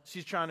personal.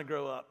 She's trying to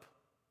grow up.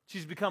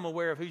 She's become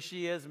aware of who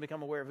she is and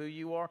become aware of who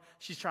you are.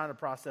 She's trying to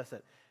process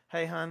it.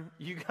 Hey, hon,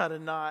 you got to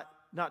not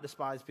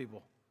despise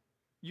people.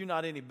 You're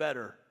not any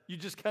better. You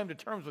just came to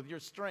terms with your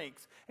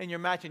strengths, and you're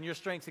matching your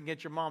strengths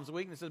against your mom's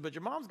weaknesses, but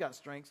your mom's got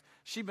strengths.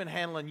 She's been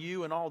handling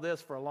you and all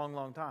this for a long,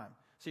 long time.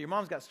 So your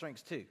mom's got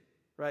strengths too,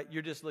 right?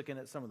 You're just looking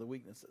at some of the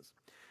weaknesses.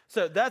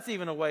 So that's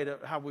even a way to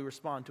how we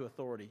respond to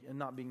authority and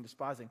not being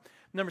despising.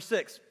 Number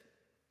 6,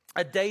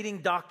 a dating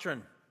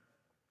doctrine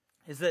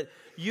is that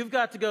you've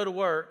got to go to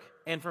work,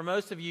 and for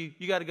most of you,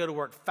 you got to go to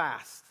work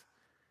fast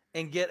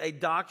and get a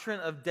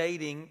doctrine of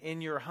dating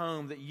in your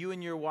home that you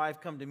and your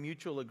wife come to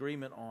mutual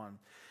agreement on.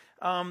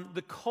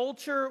 The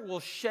culture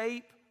will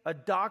shape a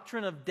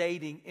doctrine of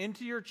dating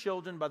into your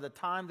children by the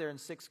time they're in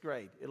 6th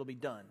grade. It'll be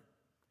done.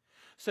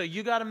 So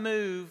you got to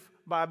move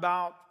by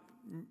about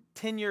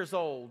 10 years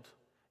old.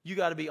 You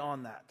got to be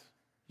on that.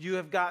 You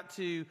have got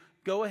to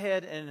go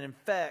ahead and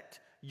infect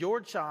your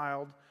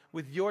child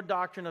with your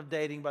doctrine of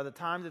dating by the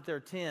time that they're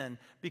 10,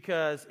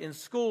 because in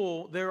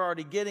school, they're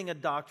already getting a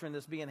doctrine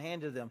that's being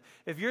handed to them.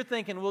 If you're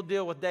thinking we'll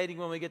deal with dating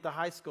when we get to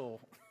high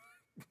school,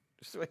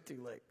 it's way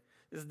too late.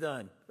 It's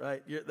done,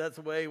 right? That's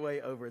way,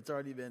 way over. It's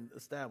already been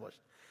established.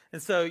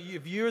 And so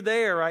if you're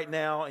there right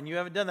now and you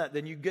haven't done that,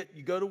 then you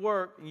go to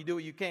work and you do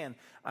what you can.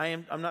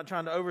 I'm not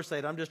trying to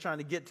overstate it. I'm just trying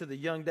to get to the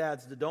young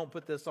dads that don't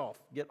put this off.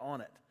 Get on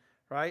it.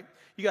 Right?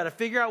 You got to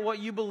figure out what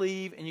you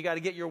believe, and you got to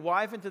get your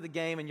wife into the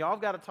game, and y'all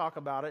got to talk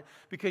about it,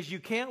 because you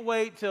can't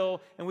wait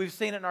till, and we've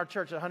seen it in our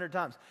church 100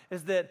 times,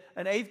 is that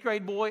an 8th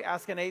grade boy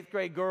asks an 8th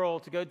grade girl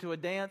to go to a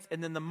dance,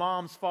 and then the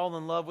moms fall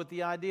in love with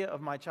the idea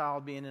of my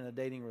child being in a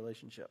dating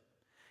relationship.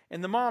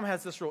 And the mom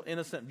has this real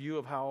innocent view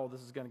of how all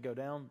this is going to go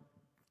down.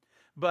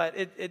 But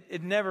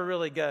it never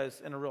really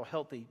goes in a real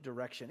healthy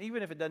direction.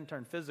 Even if it doesn't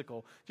turn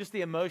physical, just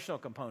the emotional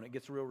component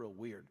gets real, real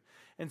weird.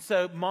 And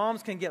so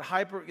moms can get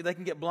they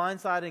can get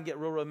blindsided and get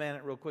real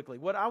romantic real quickly.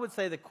 What I would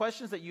say, the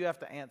questions that you have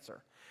to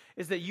answer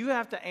is that you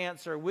have to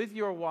answer with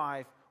your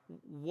wife,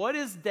 what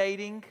is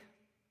dating?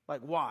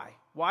 Like, why?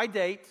 Why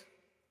date?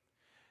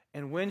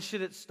 And when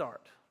should it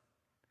start?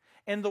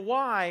 And the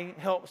why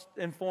helps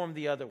inform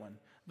the other one.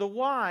 The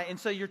why, and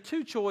so your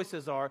two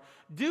choices are,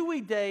 do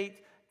we date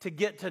to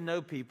get to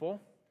know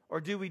people, or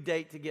do we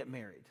date to get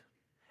married?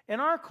 In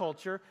our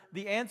culture,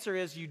 the answer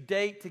is you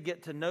date to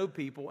get to know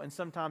people, and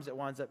sometimes it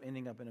winds up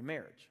ending up in a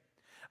marriage.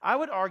 I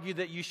would argue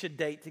that you should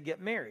date to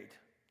get married,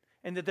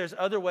 and that there's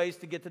other ways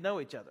to get to know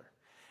each other.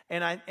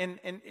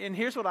 And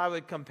here's what I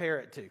would compare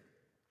it to,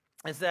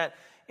 is that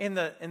in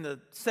the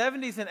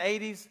 70s and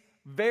 80s,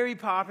 very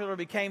popular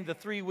became the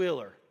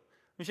three-wheeler.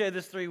 Let me show you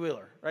this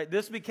three-wheeler, right?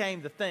 This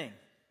became the thing.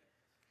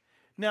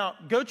 Now,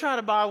 go try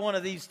to buy one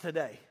of these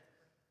today.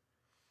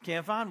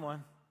 Can't find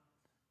one,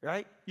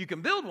 right? You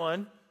can build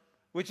one,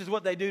 which is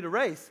what they do to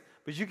race,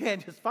 but you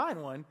can't just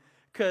find one,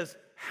 because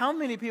how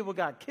many people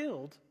got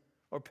killed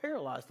or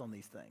paralyzed on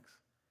these things?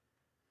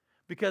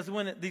 Because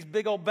when these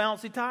big old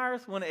bouncy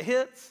tires, when it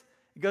hits,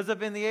 it goes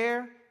up in the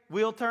air,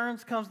 wheel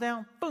turns, comes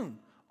down, boom.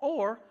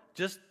 Or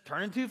just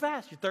turning too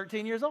fast. You're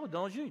 13 years old,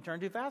 don't you? You turn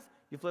too fast,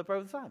 you flip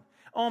over the side.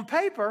 On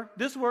paper,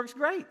 this works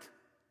great.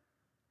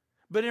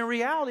 But in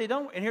reality,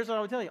 don't. And here's what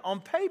I would tell you.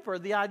 On paper,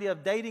 the idea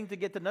of dating to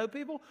get to know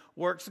people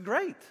works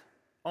great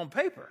on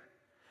paper.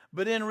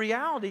 But in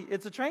reality,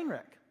 it's a train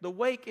wreck. The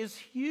wake is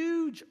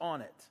huge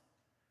on it.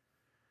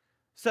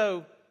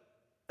 So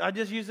I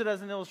just use it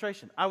as an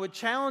illustration. I would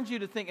challenge you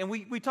to think, and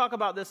we talk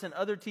about this in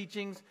other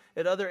teachings,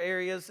 at other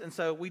areas, and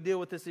so we deal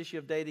with this issue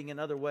of dating in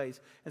other ways.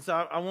 And so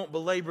I won't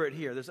belabor it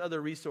here. There's other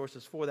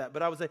resources for that.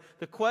 But I would say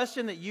the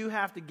question that you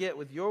have to get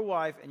with your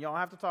wife, and y'all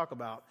have to talk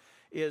about,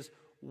 is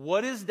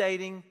what is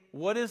dating,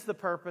 what is the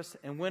purpose,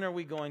 and when are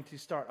we going to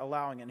start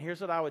allowing it? And here's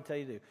what I would tell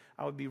you to do.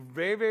 I would be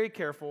very, very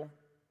careful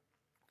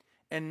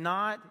and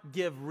not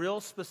give real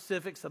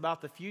specifics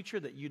about the future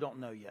that you don't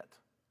know yet.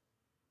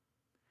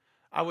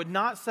 I would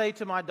not say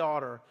to my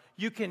daughter,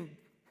 you can,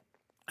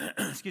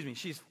 excuse me,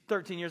 she's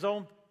 13 years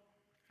old,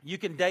 you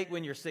can date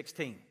when you're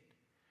 16.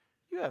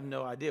 You have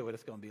no idea what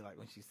it's going to be like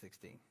when she's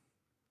 16.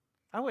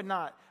 I would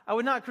not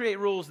create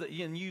rules that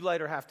you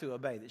later have to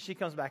obey, that she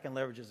comes back and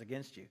leverages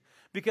against you.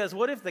 Because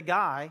what if the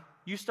guy,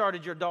 you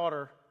started your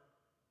daughter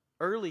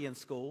early in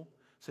school,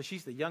 so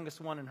she's the youngest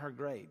one in her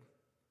grade.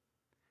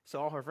 So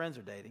all her friends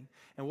are dating.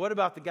 And what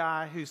about the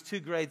guy who's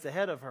 2 grades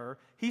ahead of her?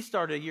 He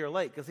started a year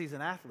late because he's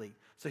an athlete.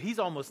 So he's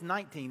almost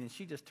 19 and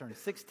she just turned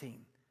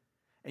 16.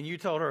 And you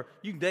told her,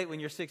 you can date when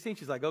you're 16.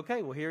 She's like,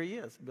 okay, well, here he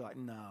is. You'd be like,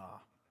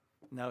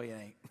 no, he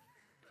ain't.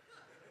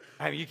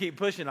 I mean, you keep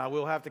pushing, I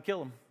will have to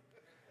kill him.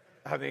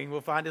 I mean,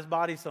 we'll find his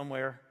body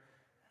somewhere.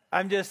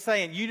 I'm just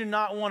saying, you do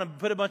not want to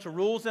put a bunch of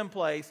rules in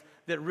place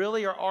that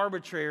really are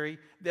arbitrary,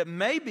 that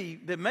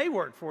may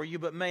work for you,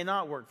 but may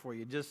not work for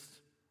you.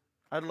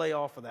 I'd lay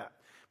off of that.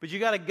 But you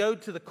got to go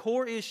to the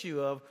core issue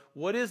of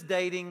what is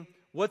dating,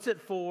 what's it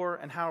for,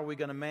 and how are we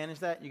going to manage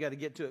that? You got to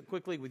get to it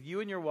quickly with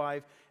you and your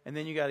wife, and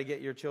then you got to get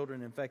your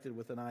children infected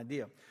with an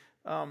idea.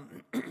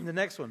 The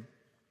next one,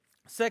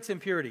 sex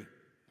and purity.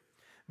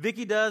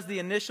 Vicki does the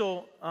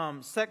initial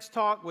sex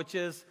talk, which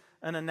is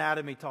an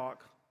anatomy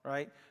talk,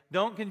 right?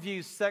 Don't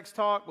confuse sex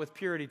talk with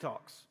purity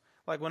talks.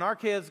 Like when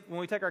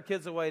we take our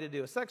kids away to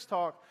do a sex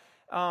talk,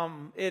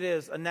 it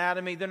is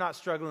anatomy. They're not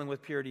struggling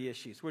with purity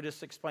issues. We're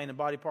just explaining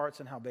body parts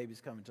and how babies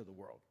come into the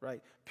world,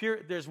 right?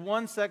 There's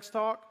one sex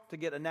talk to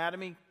get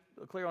anatomy,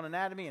 clear on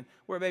anatomy and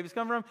where babies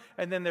come from,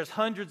 and then there's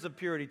hundreds of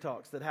purity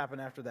talks that happen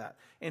after that.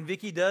 And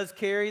Vicki does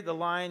carry the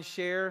lion's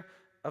share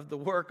of the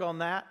work on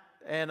that.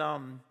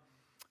 And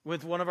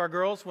with one of our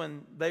girls,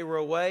 when they were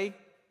away,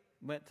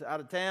 went out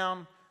of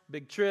town,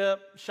 big trip,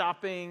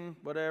 shopping,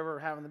 whatever,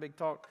 having the big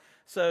talk.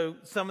 So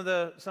some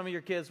of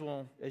your kids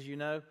will, as you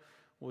know,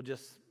 will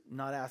just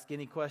not ask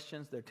any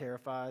questions. They're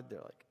terrified. They're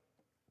like,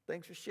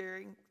 thanks for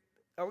sharing.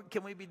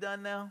 Can we be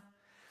done now?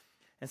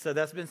 And so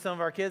that's been some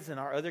of our kids. And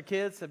our other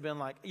kids have been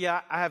like,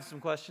 yeah, I have some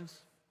questions.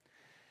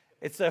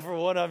 Except for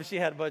one of them, she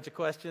had a bunch of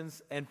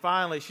questions. And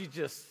finally, she's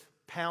just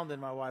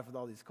pounding my wife with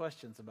all these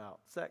questions about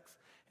sex.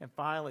 And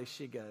finally,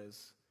 she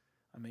goes,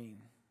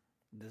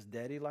 does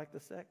Daddy like the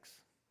sex?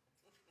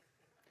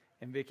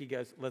 And Vicki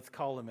goes, let's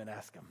call him and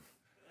ask him.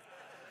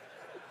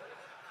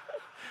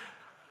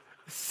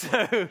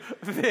 So,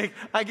 Vic,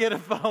 I get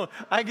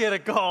a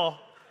call.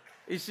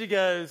 And she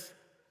goes,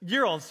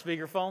 you're on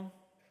speakerphone.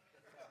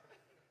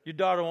 Your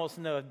daughter wants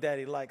to know if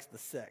Daddy likes the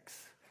sex.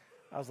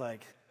 I was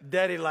like,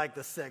 Daddy liked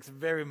the sex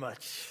very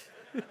much.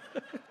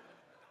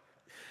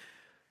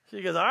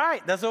 She goes, all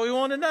right, that's what we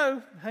want to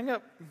know. Hang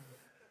up.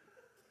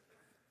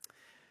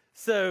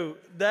 So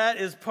that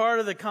is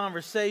part of the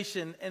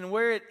conversation, and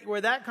where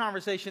that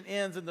conversation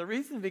ends, and the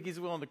reason Vicki's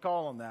willing to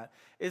call on that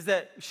is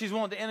that she's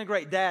willing to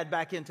integrate Dad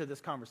back into this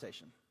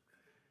conversation.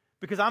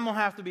 Because I'm going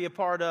to have to be a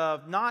part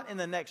of, not in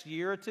the next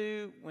year or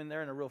two when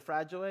they're in a real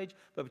fragile age,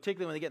 but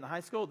particularly when they get into high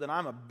school, then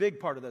I'm a big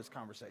part of those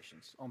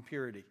conversations on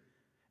purity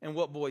and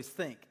what boys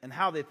think and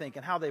how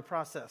they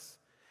process.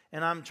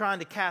 And I'm trying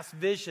to cast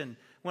vision.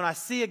 When I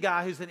see a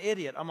guy who's an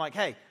idiot, I'm like,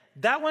 hey,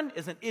 that one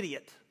is an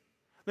idiot.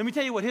 Let me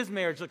tell you what his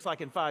marriage looks like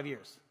in 5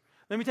 years.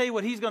 Let me tell you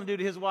what he's going to do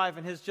to his wife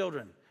and his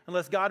children. And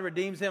unless God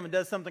redeems him and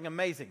does something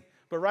amazing.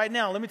 But right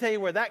now, let me tell you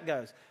where that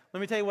goes. Let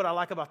me tell you what I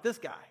like about this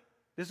guy.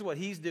 This is what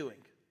he's doing.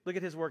 Look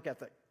at his work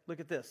ethic. Look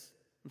at this.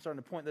 I'm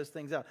starting to point those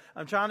things out.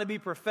 I'm trying to be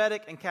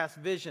prophetic and cast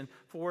vision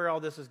for where all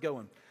this is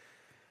going.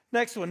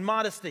 Next one,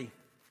 modesty.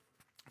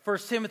 1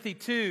 Timothy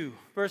 2,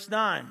 verse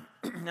 9.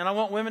 And I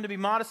want women to be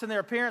modest in their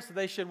appearance, so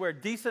they should wear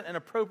decent and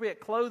appropriate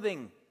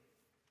clothing.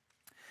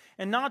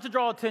 And not to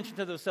draw attention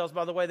to themselves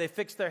by the way they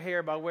fix their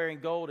hair by wearing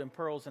gold and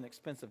pearls and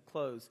expensive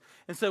clothes.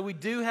 And so we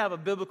do have a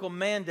biblical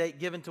mandate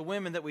given to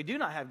women that we do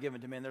not have given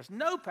to men. There's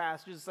no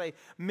passages that say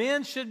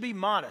men should be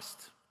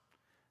modest.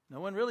 No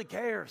one really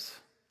cares,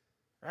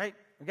 right?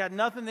 We've got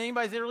nothing that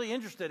anybody's really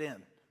interested in,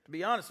 to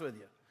be honest with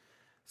you.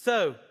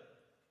 So,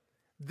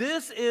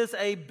 this is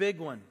a big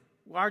one.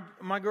 Most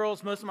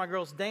of my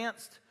girls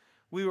danced.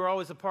 We were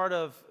always a part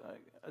of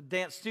a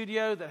dance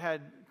studio that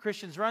had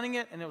Christians running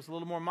it, and it was a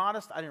little more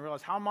modest. I didn't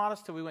realize how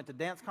modest till we went to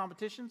dance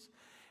competitions.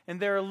 And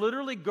there are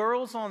literally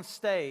girls on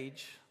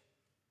stage,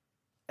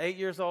 8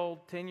 years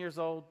old, 10 years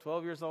old,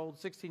 12 years old,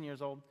 16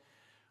 years old.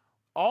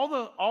 All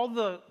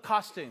the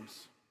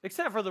costumes,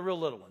 except for the real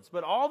little ones,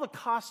 but all the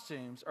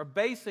costumes are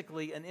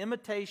basically an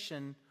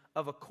imitation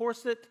of a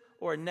corset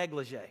or a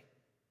negligee.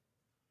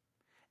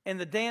 And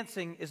the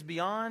dancing is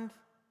beyond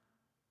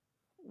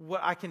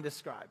what I can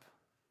describe,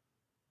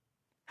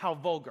 how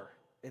vulgar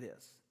it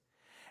is.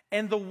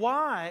 And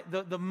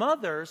the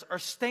mothers are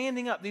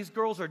standing up. These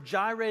girls are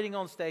gyrating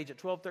on stage at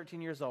 12,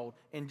 13 years old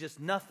in just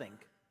nothing.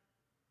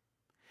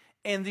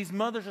 And these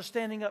mothers are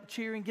standing up,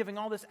 cheering, giving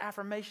all this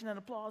affirmation and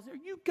applause.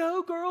 You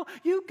go, girl.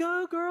 You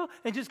go, girl.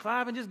 And just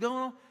clapping, just going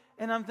on.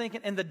 And I'm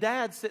thinking, and the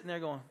dad's sitting there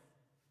going.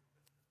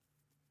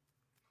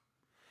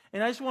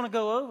 And I just want to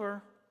go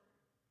over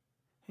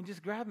and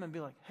just grab him and be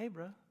like, hey,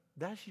 bro,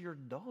 that's your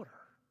daughter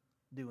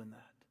doing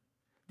that.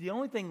 The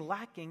only thing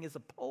lacking is a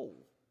pole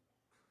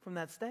from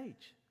that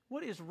stage.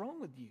 What is wrong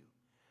with you?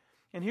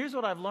 And here's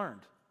what I've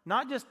learned.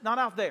 Not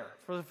out there,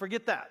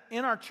 forget that.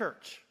 In our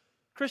church,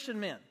 Christian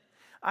men.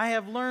 I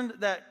have learned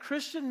that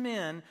Christian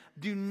men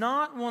do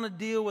not want to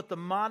deal with the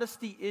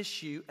modesty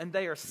issue, and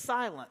they are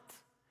silent,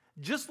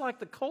 just like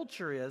the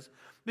culture is,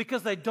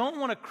 because they don't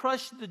want to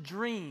crush the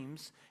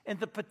dreams and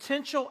the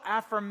potential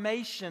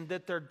affirmation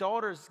that their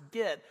daughters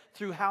get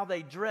through how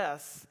they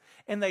dress,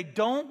 and they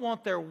don't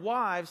want their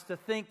wives to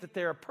think that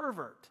they're a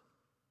pervert.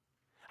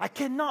 I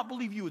cannot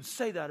believe you would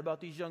say that about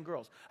these young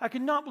girls. I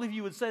cannot believe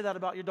you would say that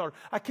about your daughter.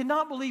 I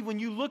cannot believe when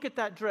you look at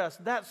that dress,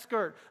 that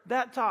skirt,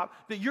 that top,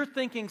 that you're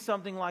thinking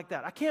something like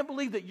that. I can't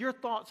believe that your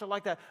thoughts are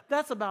like that.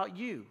 That's about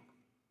you.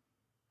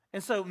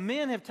 And so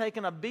men have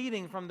taken a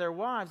beating from their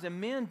wives, and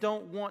men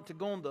don't want to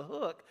go on the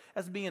hook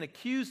as being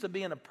accused of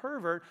being a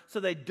pervert, so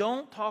they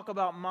don't talk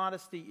about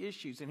modesty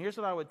issues. And here's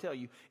what I would tell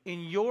you. In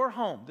your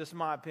home, this is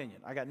my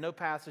opinion. I got no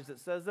passage that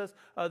says this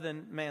other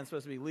than man's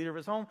supposed to be leader of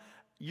his home.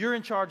 You're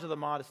in charge of the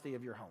modesty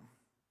of your home.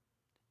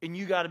 And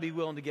you got to be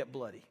willing to get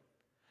bloody.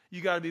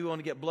 You got to be willing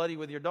to get bloody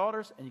with your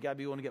daughters, and you got to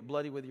be willing to get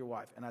bloody with your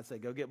wife. And I'd say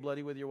go get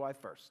bloody with your wife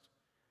first.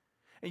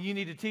 And you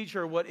need to teach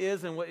her what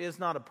is and what is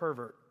not a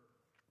pervert.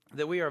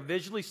 That we are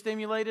visually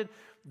stimulated.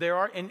 There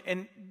are,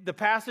 and the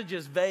passage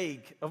is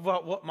vague of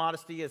what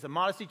modesty is. And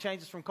modesty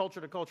changes from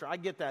culture to culture. I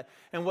get that.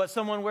 And what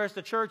someone wears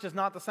to church is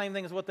not the same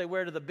thing as what they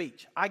wear to the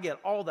beach. I get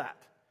all that.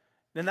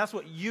 Then that's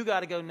what you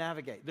got to go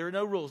navigate. There are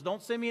no rules.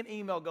 Don't send me an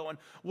email going,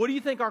 what do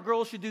you think our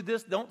girls should do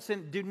this?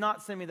 Do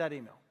not send me that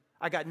email.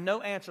 I got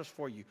no answers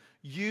for you.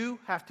 You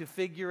have to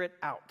figure it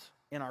out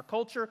in our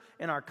culture,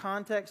 in our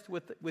context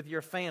with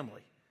your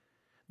family.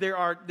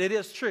 It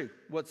is true.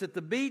 What's at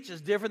the beach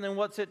is different than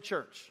what's at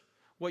church.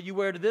 What you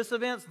wear to this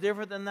event is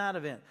different than that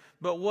event.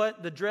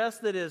 But the dress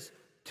that is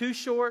too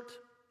short,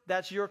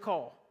 that's your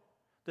call.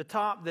 The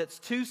top that's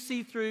too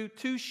see-through,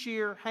 too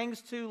sheer,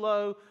 hangs too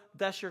low,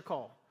 that's your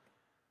call.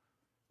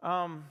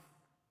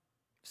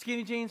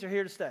 Skinny jeans are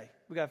here to stay.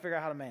 We got to figure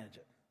out how to manage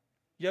it.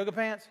 Yoga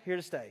pants, here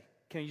to stay.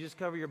 Can you just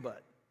cover your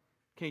butt?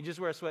 Can you just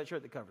wear a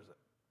sweatshirt that covers it?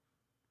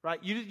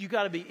 Right? You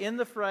got to be in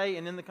the fray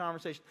and in the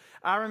conversation.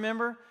 I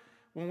remember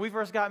when we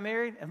first got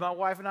married and my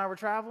wife and I were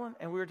traveling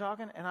and we were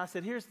talking, and I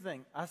said, here's the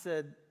thing. I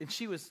said, and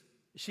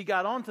she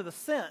got onto the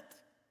scent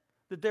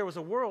that there was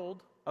a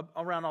world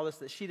around all this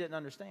that she didn't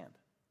understand.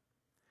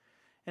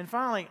 And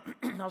finally,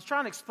 I was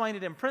trying to explain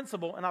it in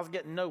principle, and I was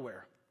getting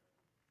nowhere.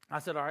 I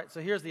said, all right,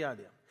 so here's the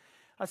idea.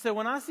 I said,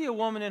 when I see a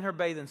woman in her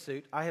bathing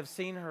suit, I have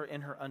seen her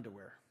in her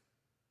underwear.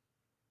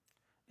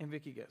 And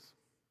Vicki goes,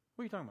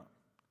 what are you talking about?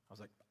 I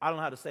was like, I don't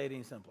know how to say it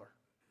any simpler.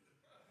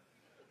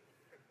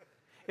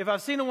 If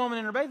I've seen a woman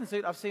in her bathing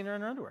suit, I've seen her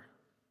in her underwear.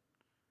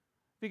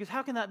 Because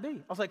how can that be?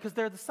 I was like, because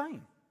they're the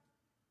same.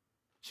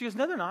 She goes,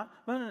 no, they're not.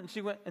 And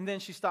she went, and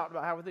then she stopped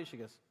about halfway through. She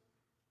goes,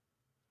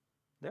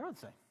 they're the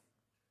same.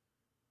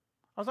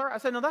 I was all right. I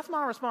said, no, that's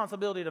my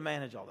responsibility to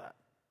manage all that.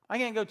 I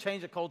can't go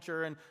change a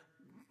culture and,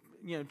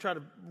 try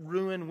to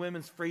ruin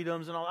women's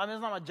freedoms and all. I mean,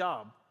 it's not my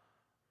job.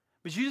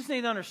 But you just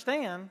need to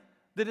understand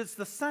that it's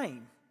the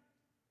same.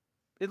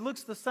 It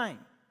looks the same.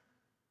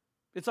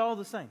 It's all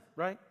the same,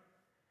 right?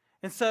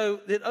 And so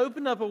it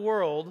opened up a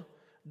world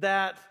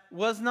that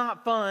was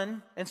not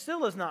fun and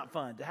still is not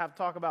fun to have to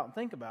talk about and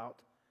think about.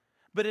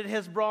 But it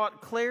has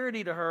brought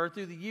clarity to her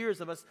through the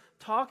years of us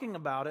talking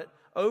about it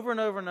over and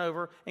over and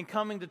over and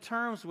coming to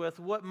terms with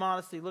what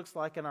modesty looks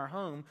like in our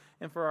home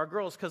and for our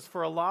girls. Because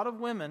for a lot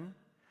of women,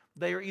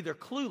 they are either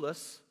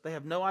clueless, they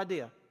have no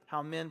idea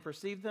how men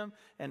perceive them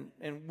and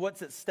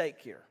what's at stake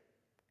here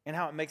and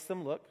how it makes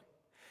them look.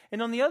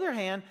 And on the other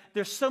hand,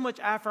 there's so much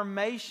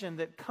affirmation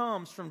that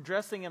comes from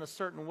dressing in a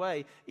certain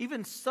way,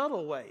 even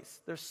subtle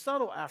ways. There's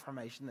subtle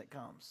affirmation that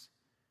comes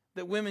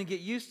that women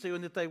get used to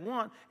and that they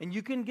want, and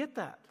you can get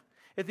that.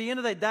 At the end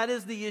of the day, that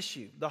is the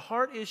issue. The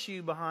heart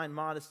issue behind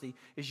modesty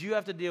is you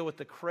have to deal with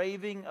the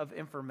craving of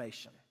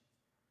affirmation,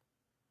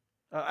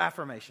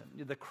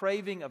 the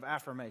craving of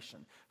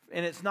affirmation.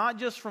 And it's not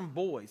just from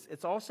boys,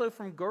 it's also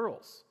from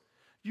girls.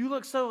 You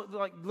look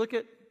so, look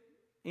at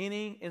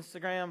any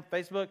Instagram,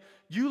 Facebook,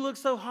 you look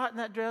so hot in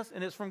that dress,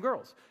 and it's from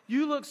girls.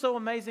 You look so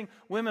amazing.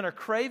 Women are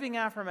craving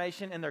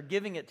affirmation, and they're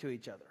giving it to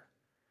each other.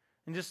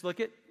 And just look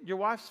at your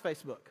wife's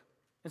Facebook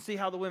and see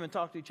how the women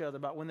talk to each other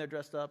about when they're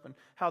dressed up and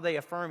how they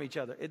affirm each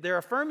other. They're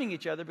affirming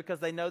each other because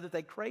they know that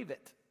they crave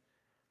it.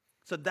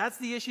 So that's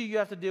the issue you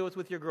have to deal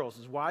with your girls,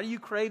 is why do you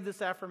crave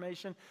this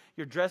affirmation?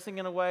 You're dressing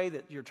in a way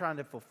that you're trying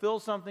to fulfill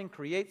something,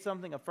 create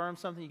something, affirm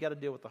something. You got to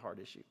deal with the heart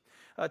issue.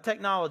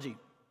 Technology.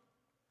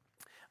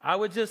 I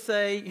would just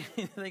say,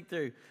 think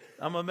through.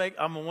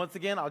 Once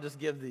again, I'll just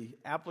give the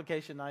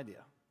application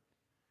idea.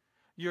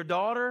 Your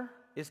daughter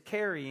is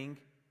carrying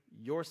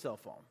your cell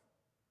phone.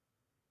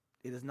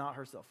 It is not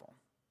her cell phone.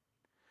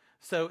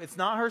 So it's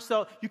not her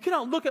cell. You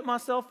cannot look at my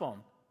cell phone.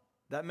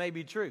 That may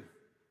be true,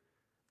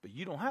 but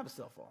you don't have a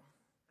cell phone.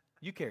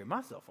 You carry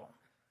my cell phone.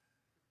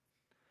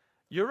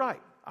 You're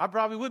right. I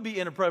probably would be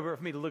inappropriate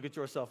for me to look at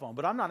your cell phone,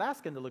 but I'm not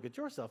asking to look at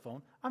your cell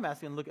phone. I'm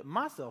asking to look at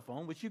my cell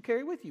phone, which you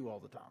carry with you all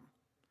the time.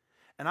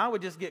 And I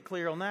would just get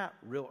clear on that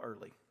real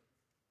early.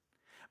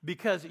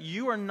 Because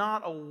you are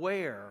not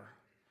aware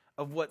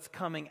of what's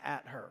coming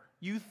at her.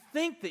 You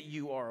think that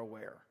you are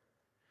aware.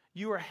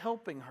 You are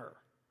helping her.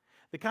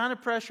 The kind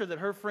of pressure that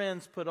her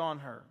friends put on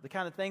her, the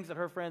kind of things that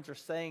her friends are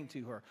saying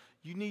to her,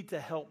 you need to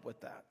help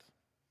with that.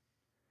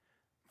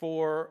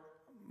 For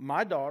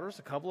my daughters,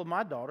 a couple of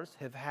my daughters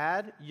have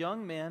had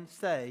young men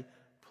say,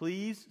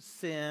 please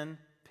send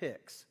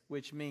pics,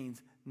 which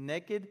means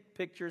naked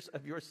pictures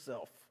of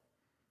yourself,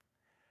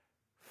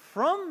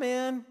 from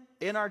men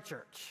in our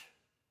church,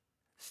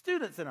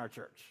 students in our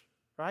church,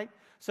 right?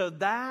 So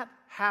that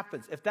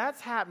happens. If that's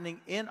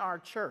happening in our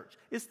church,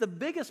 it's the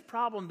biggest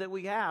problem that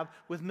we have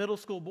with middle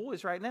school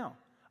boys right now.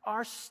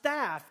 Our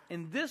staff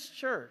in this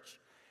church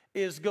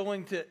is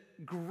going to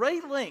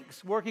great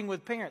lengths working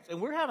with parents,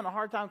 and we're having a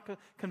hard time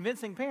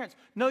convincing parents,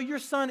 no, your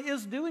son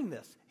is doing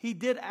this. He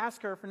did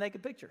ask her for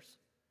naked pictures.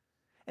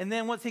 And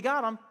then once he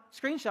got them,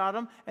 screenshot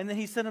them, and then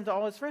he sent them to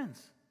all his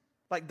friends.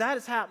 Like, that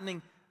is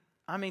happening.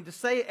 I mean, to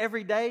say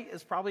every day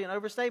is probably an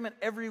overstatement.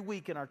 Every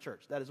week in our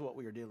church, that is what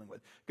we are dealing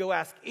with. Go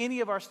ask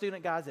any of our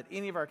student guys at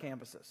any of our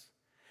campuses.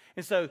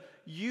 And so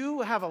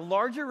you have a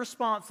larger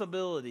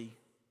responsibility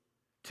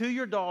to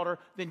your daughter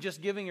than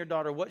just giving your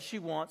daughter what she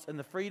wants and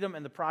the freedom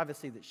and the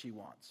privacy that she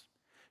wants.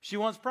 She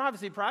wants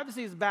privacy.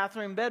 Privacy is a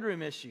bathroom,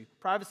 bedroom issue.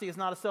 Privacy is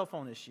not a cell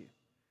phone issue.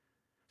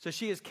 So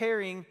she is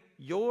carrying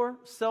your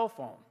cell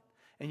phone.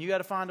 And you got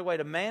to find a way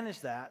to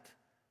manage that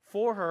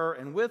for her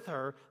and with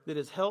her that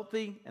is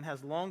healthy and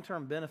has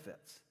long-term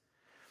benefits.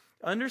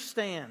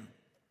 Understand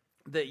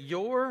that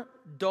your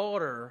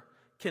daughter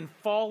can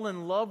fall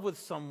in love with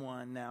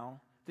someone now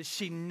that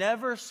she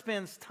never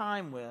spends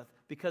time with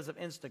because of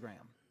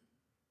Instagram.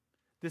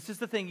 This is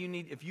the thing you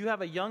need. If you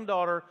have a young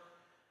daughter,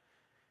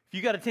 if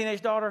you got a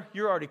teenage daughter,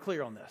 you're already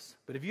clear on this.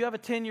 But if you have a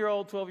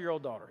 10-year-old,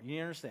 12-year-old daughter, you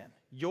understand.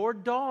 Your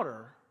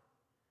daughter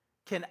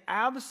can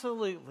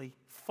absolutely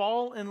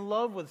fall in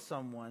love with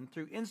someone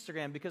through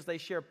Instagram because they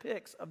share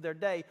pics of their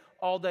day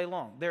all day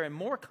long. They're in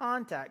more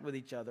contact with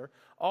each other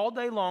all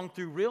day long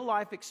through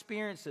real-life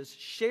experiences,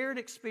 shared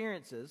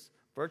experiences,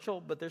 virtual,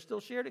 but they're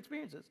still shared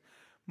experiences,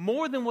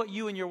 more than what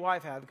you and your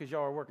wife have because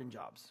y'all are working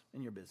jobs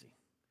and you're busy.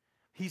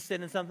 He's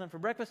sending something for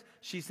breakfast,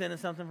 she's sending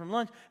something from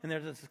lunch, and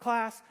there's this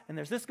class, and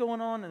there's this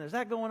going on, and there's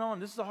that going on,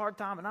 and this is a hard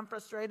time, and I'm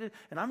frustrated,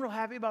 and I'm real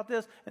happy about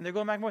this, and they're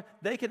going back and forth.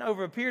 They can,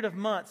 over a period of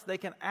months, they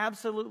can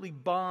absolutely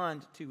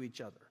bond to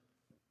each other.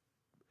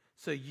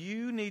 So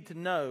you need to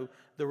know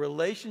the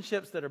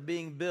relationships that are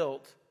being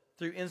built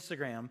through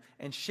Instagram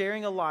and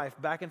sharing a life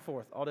back and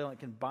forth all day long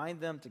can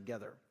bind them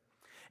together.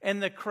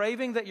 And the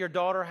craving that your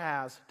daughter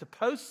has to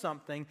post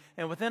something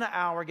and within an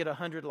hour get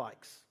 100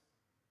 likes.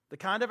 The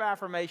kind of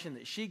affirmation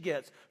that she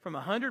gets from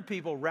 100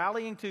 people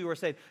rallying to her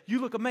saying, you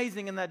look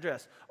amazing in that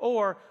dress.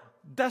 Or,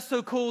 that's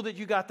so cool that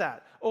you got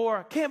that.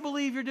 Or, can't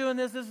believe you're doing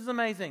this. This is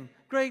amazing.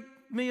 Great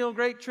meal,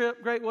 great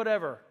trip, great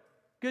whatever.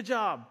 Good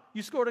job.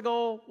 You scored a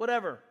goal,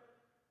 whatever.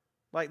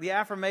 Like the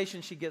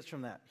affirmation she gets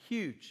from that.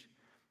 Huge.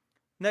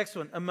 Next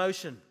one,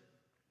 emotion.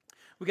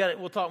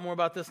 We'll talk more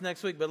about this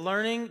next week, but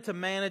learning to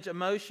manage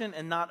emotion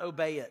and not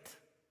obey it.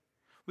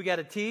 We got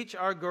to teach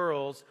our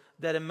girls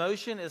that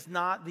emotion is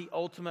not the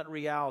ultimate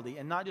reality,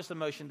 and not just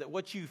emotion, that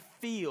what you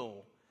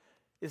feel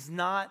is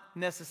not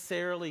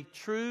necessarily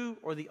true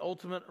or the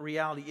ultimate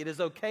reality. It is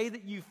okay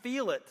that you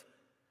feel it.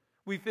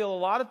 We feel a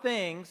lot of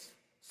things,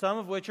 some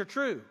of which are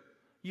true.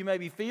 You may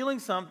be feeling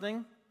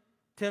something,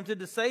 tempted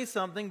to say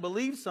something,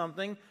 believe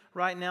something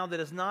right now that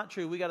is not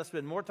true. We got to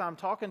spend more time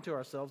talking to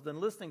ourselves than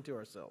listening to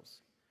ourselves.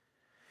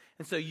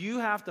 And so you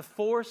have to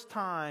force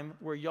time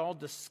where y'all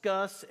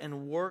discuss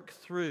and work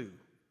through.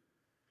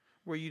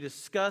 Where you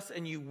discuss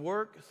and you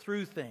work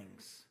through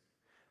things.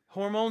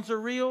 Hormones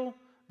are real.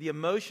 The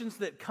emotions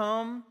that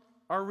come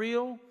are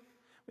real.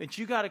 But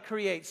you got to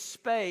create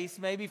space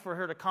maybe for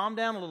her to calm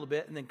down a little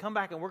bit and then come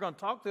back and we're going to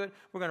talk through it.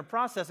 We're going to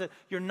process it.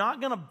 You're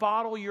not going to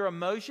bottle your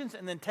emotions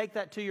and then take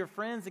that to your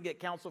friends and get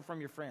counsel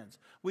from your friends.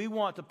 We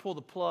want to pull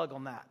the plug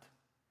on that.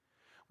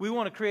 We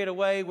want to create a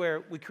way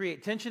where we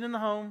create tension in the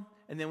home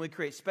and then we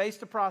create space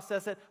to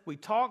process it. We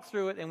talk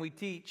through it and we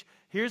teach.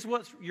 Here's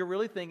what you're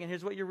really thinking.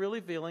 Here's what you're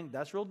really feeling.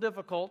 That's real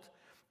difficult.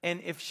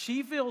 And if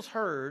she feels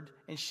heard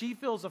and she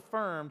feels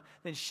affirmed,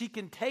 then she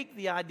can take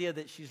the idea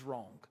that she's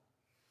wrong.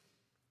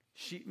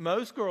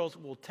 Most girls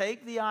will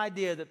take the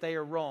idea that they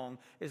are wrong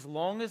as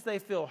long as they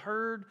feel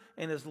heard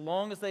and as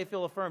long as they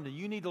feel affirmed. And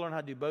you need to learn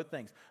how to do both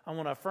things. I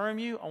want to affirm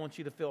you. I want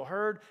you to feel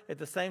heard. At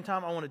the same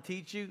time, I want to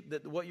teach you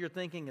that what you're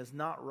thinking is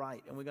not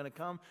right. And we're going to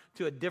come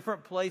to a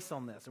different place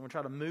on this. And we're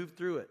trying to move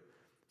through it.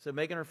 So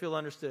making her feel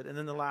understood. And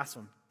then the last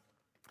one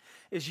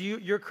is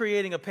you're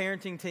creating a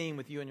parenting team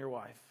with you and your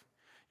wife.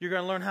 You're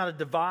going to learn how to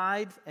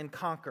divide and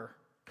conquer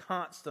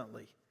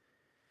constantly.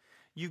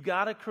 You've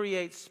got to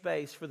create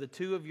space for the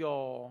two of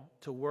y'all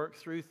to work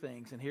through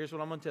things. And here's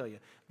what I'm going to tell you.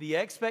 The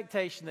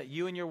expectation that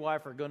you and your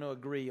wife are going to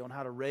agree on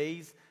how to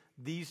raise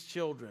these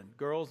children,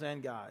 girls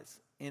and guys,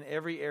 in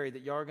every area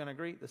that y'all are going to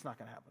agree, that's not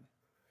going to happen.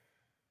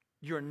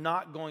 You're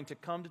not going to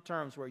come to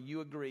terms where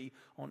you agree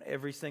on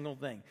every single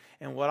thing.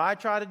 And what I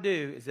try to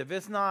do is if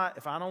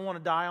I don't want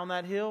to die on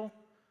that hill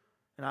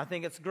and I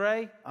think it's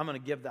gray, I'm going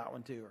to give that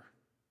one to her.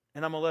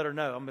 And I'm going to let her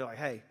know. I'm going to be like,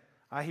 hey,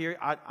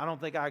 I don't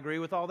think I agree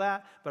with all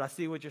that, but I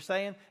see what you're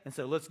saying, and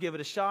so let's give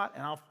it a shot,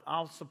 and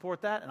I'll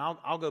support that, and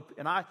I'll go,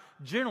 and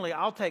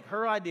I'll take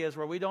her ideas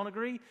where we don't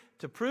agree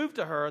to prove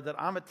to her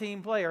that I'm a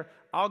team player.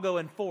 I'll go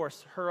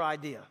enforce her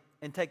idea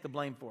and take the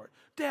blame for it.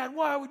 Dad,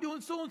 why are we doing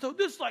so-and-so?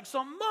 This is like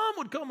something Mom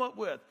would come up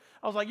with.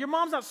 I was like, your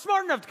mom's not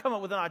smart enough to come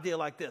up with an idea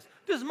like this.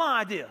 This is my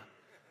idea.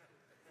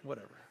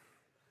 Whatever,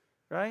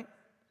 right?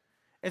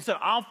 And so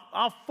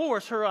I'll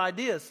force her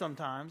ideas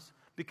sometimes.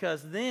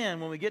 Because then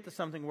when we get to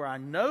something where I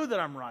know that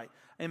I'm right,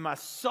 in my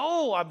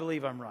soul I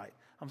believe I'm right,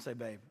 I'm going to say,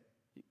 babe,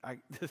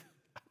 I'm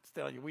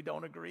telling you, we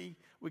don't agree.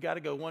 We got to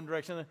go one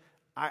direction.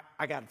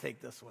 I got to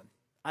take this one.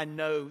 I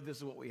know this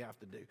is what we have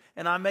to do.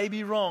 And I may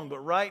be wrong, but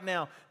right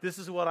now, this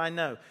is what I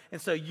know.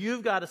 And so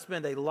you've got to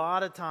spend a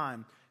lot of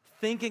time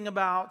thinking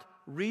about,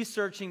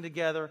 researching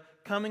together,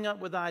 coming up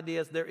with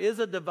ideas. There is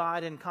a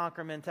divide and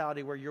conquer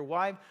mentality where your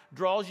wife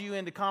draws you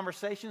into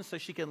conversations so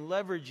she can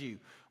leverage you,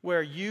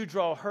 where you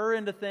draw her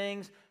into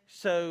things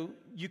so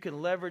you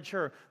can leverage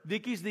her.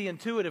 Vicky's the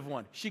intuitive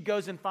one. She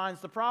goes and finds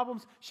the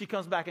problems. She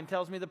comes back and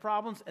tells me the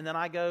problems, and then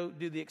I go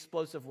do the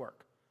explosive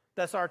work.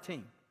 That's our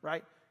team,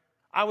 right?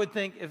 I would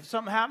think if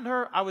something happened to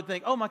her, I would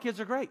think, oh, my kids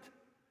are great.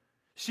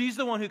 She's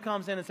the one who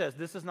comes in and says,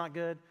 this is not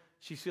good.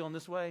 She's feeling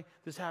this way.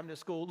 This happened at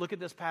school. Look at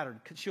this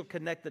pattern. She'll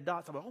connect the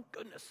dots. I'm like, oh,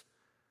 goodness.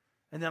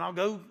 And then I'll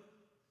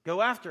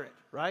go after it,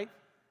 right?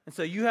 And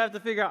so you have to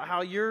figure out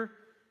how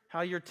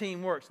your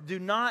team works. Do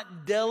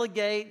not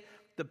delegate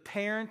the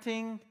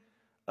parenting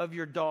of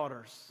your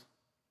daughters.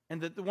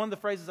 And one of the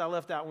phrases I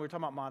left out when we were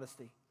talking about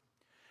modesty.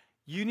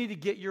 You need to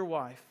get your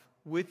wife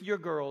with your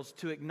girls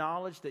to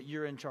acknowledge that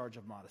you're in charge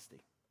of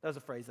modesty. That was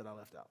a phrase that I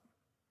left out.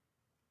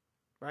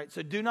 Right?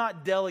 So do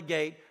not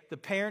delegate the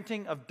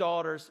parenting of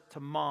daughters to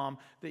mom,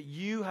 that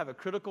you have a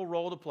critical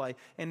role to play.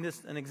 And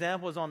an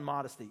example is on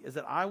modesty, is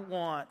that I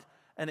want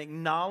an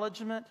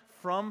acknowledgement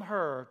from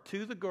her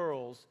to the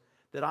girls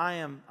that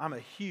I'm a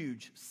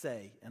huge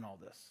say in all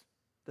this.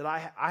 That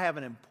I have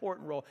an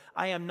important role.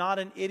 I am not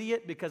an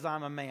idiot because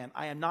I'm a man.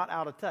 I am not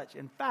out of touch.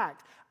 In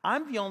fact,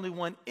 I'm the only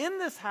one in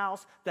this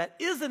house that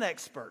is an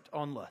expert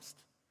on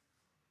lust.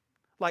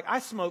 Like I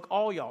smoke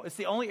all y'all. It's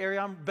the only area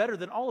I'm better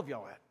than all of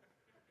y'all at.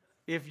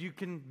 If you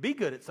can be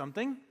good at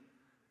something.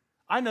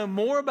 I know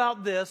more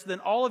about this than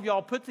all of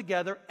y'all put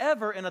together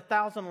ever in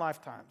 1,000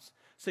 lifetimes.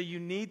 So you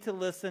need to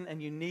listen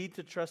and you need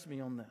to trust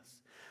me on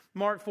this.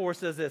 Mark 4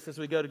 says this as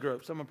we go to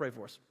groups. I'm going to pray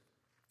for us.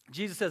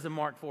 Jesus says in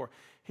Mark 4,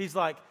 he's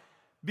like,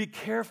 be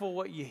careful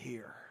what you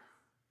hear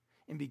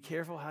and be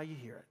careful how you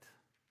hear it.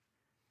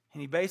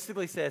 And he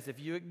basically says if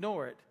you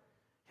ignore it,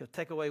 he'll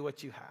take away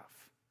what you have.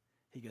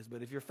 He goes,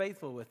 but if you're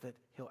faithful with it,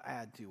 he'll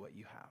add to what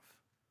you have.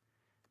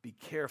 Be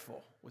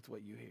careful with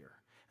what you hear.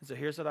 And so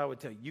here's what I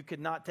would tell you. You could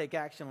not take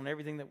action on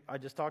everything that I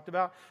just talked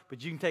about,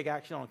 but you can take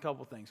action on a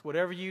couple things.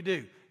 Whatever you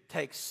do,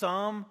 take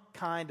some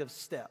kind of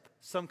step,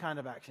 some kind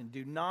of action.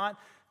 Do not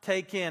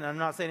take in, I'm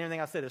not saying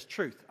everything I said is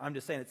truth. I'm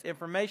just saying it's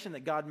information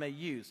that God may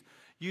use.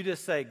 You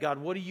just say, God,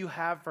 what do you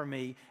have for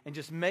me? And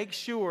just make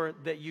sure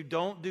that you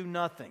don't do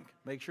nothing.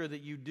 Make sure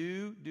that you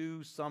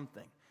do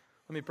something.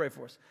 Let me pray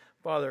for us.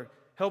 Father,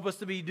 help us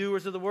to be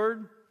doers of the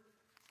word,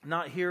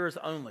 not hearers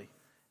only.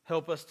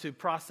 Help us to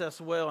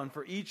process well. And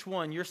for each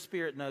one, your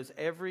Spirit knows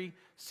every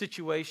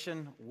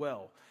situation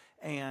well.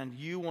 And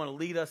you want to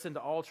lead us into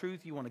all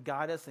truth. You want to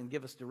guide us and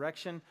give us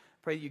direction.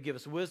 Pray that you give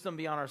us wisdom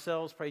beyond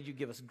ourselves. Pray that you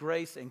give us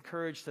grace and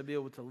courage to be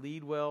able to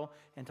lead well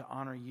and to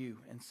honor you.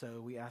 And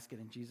so we ask it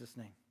in Jesus'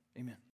 name. Amen.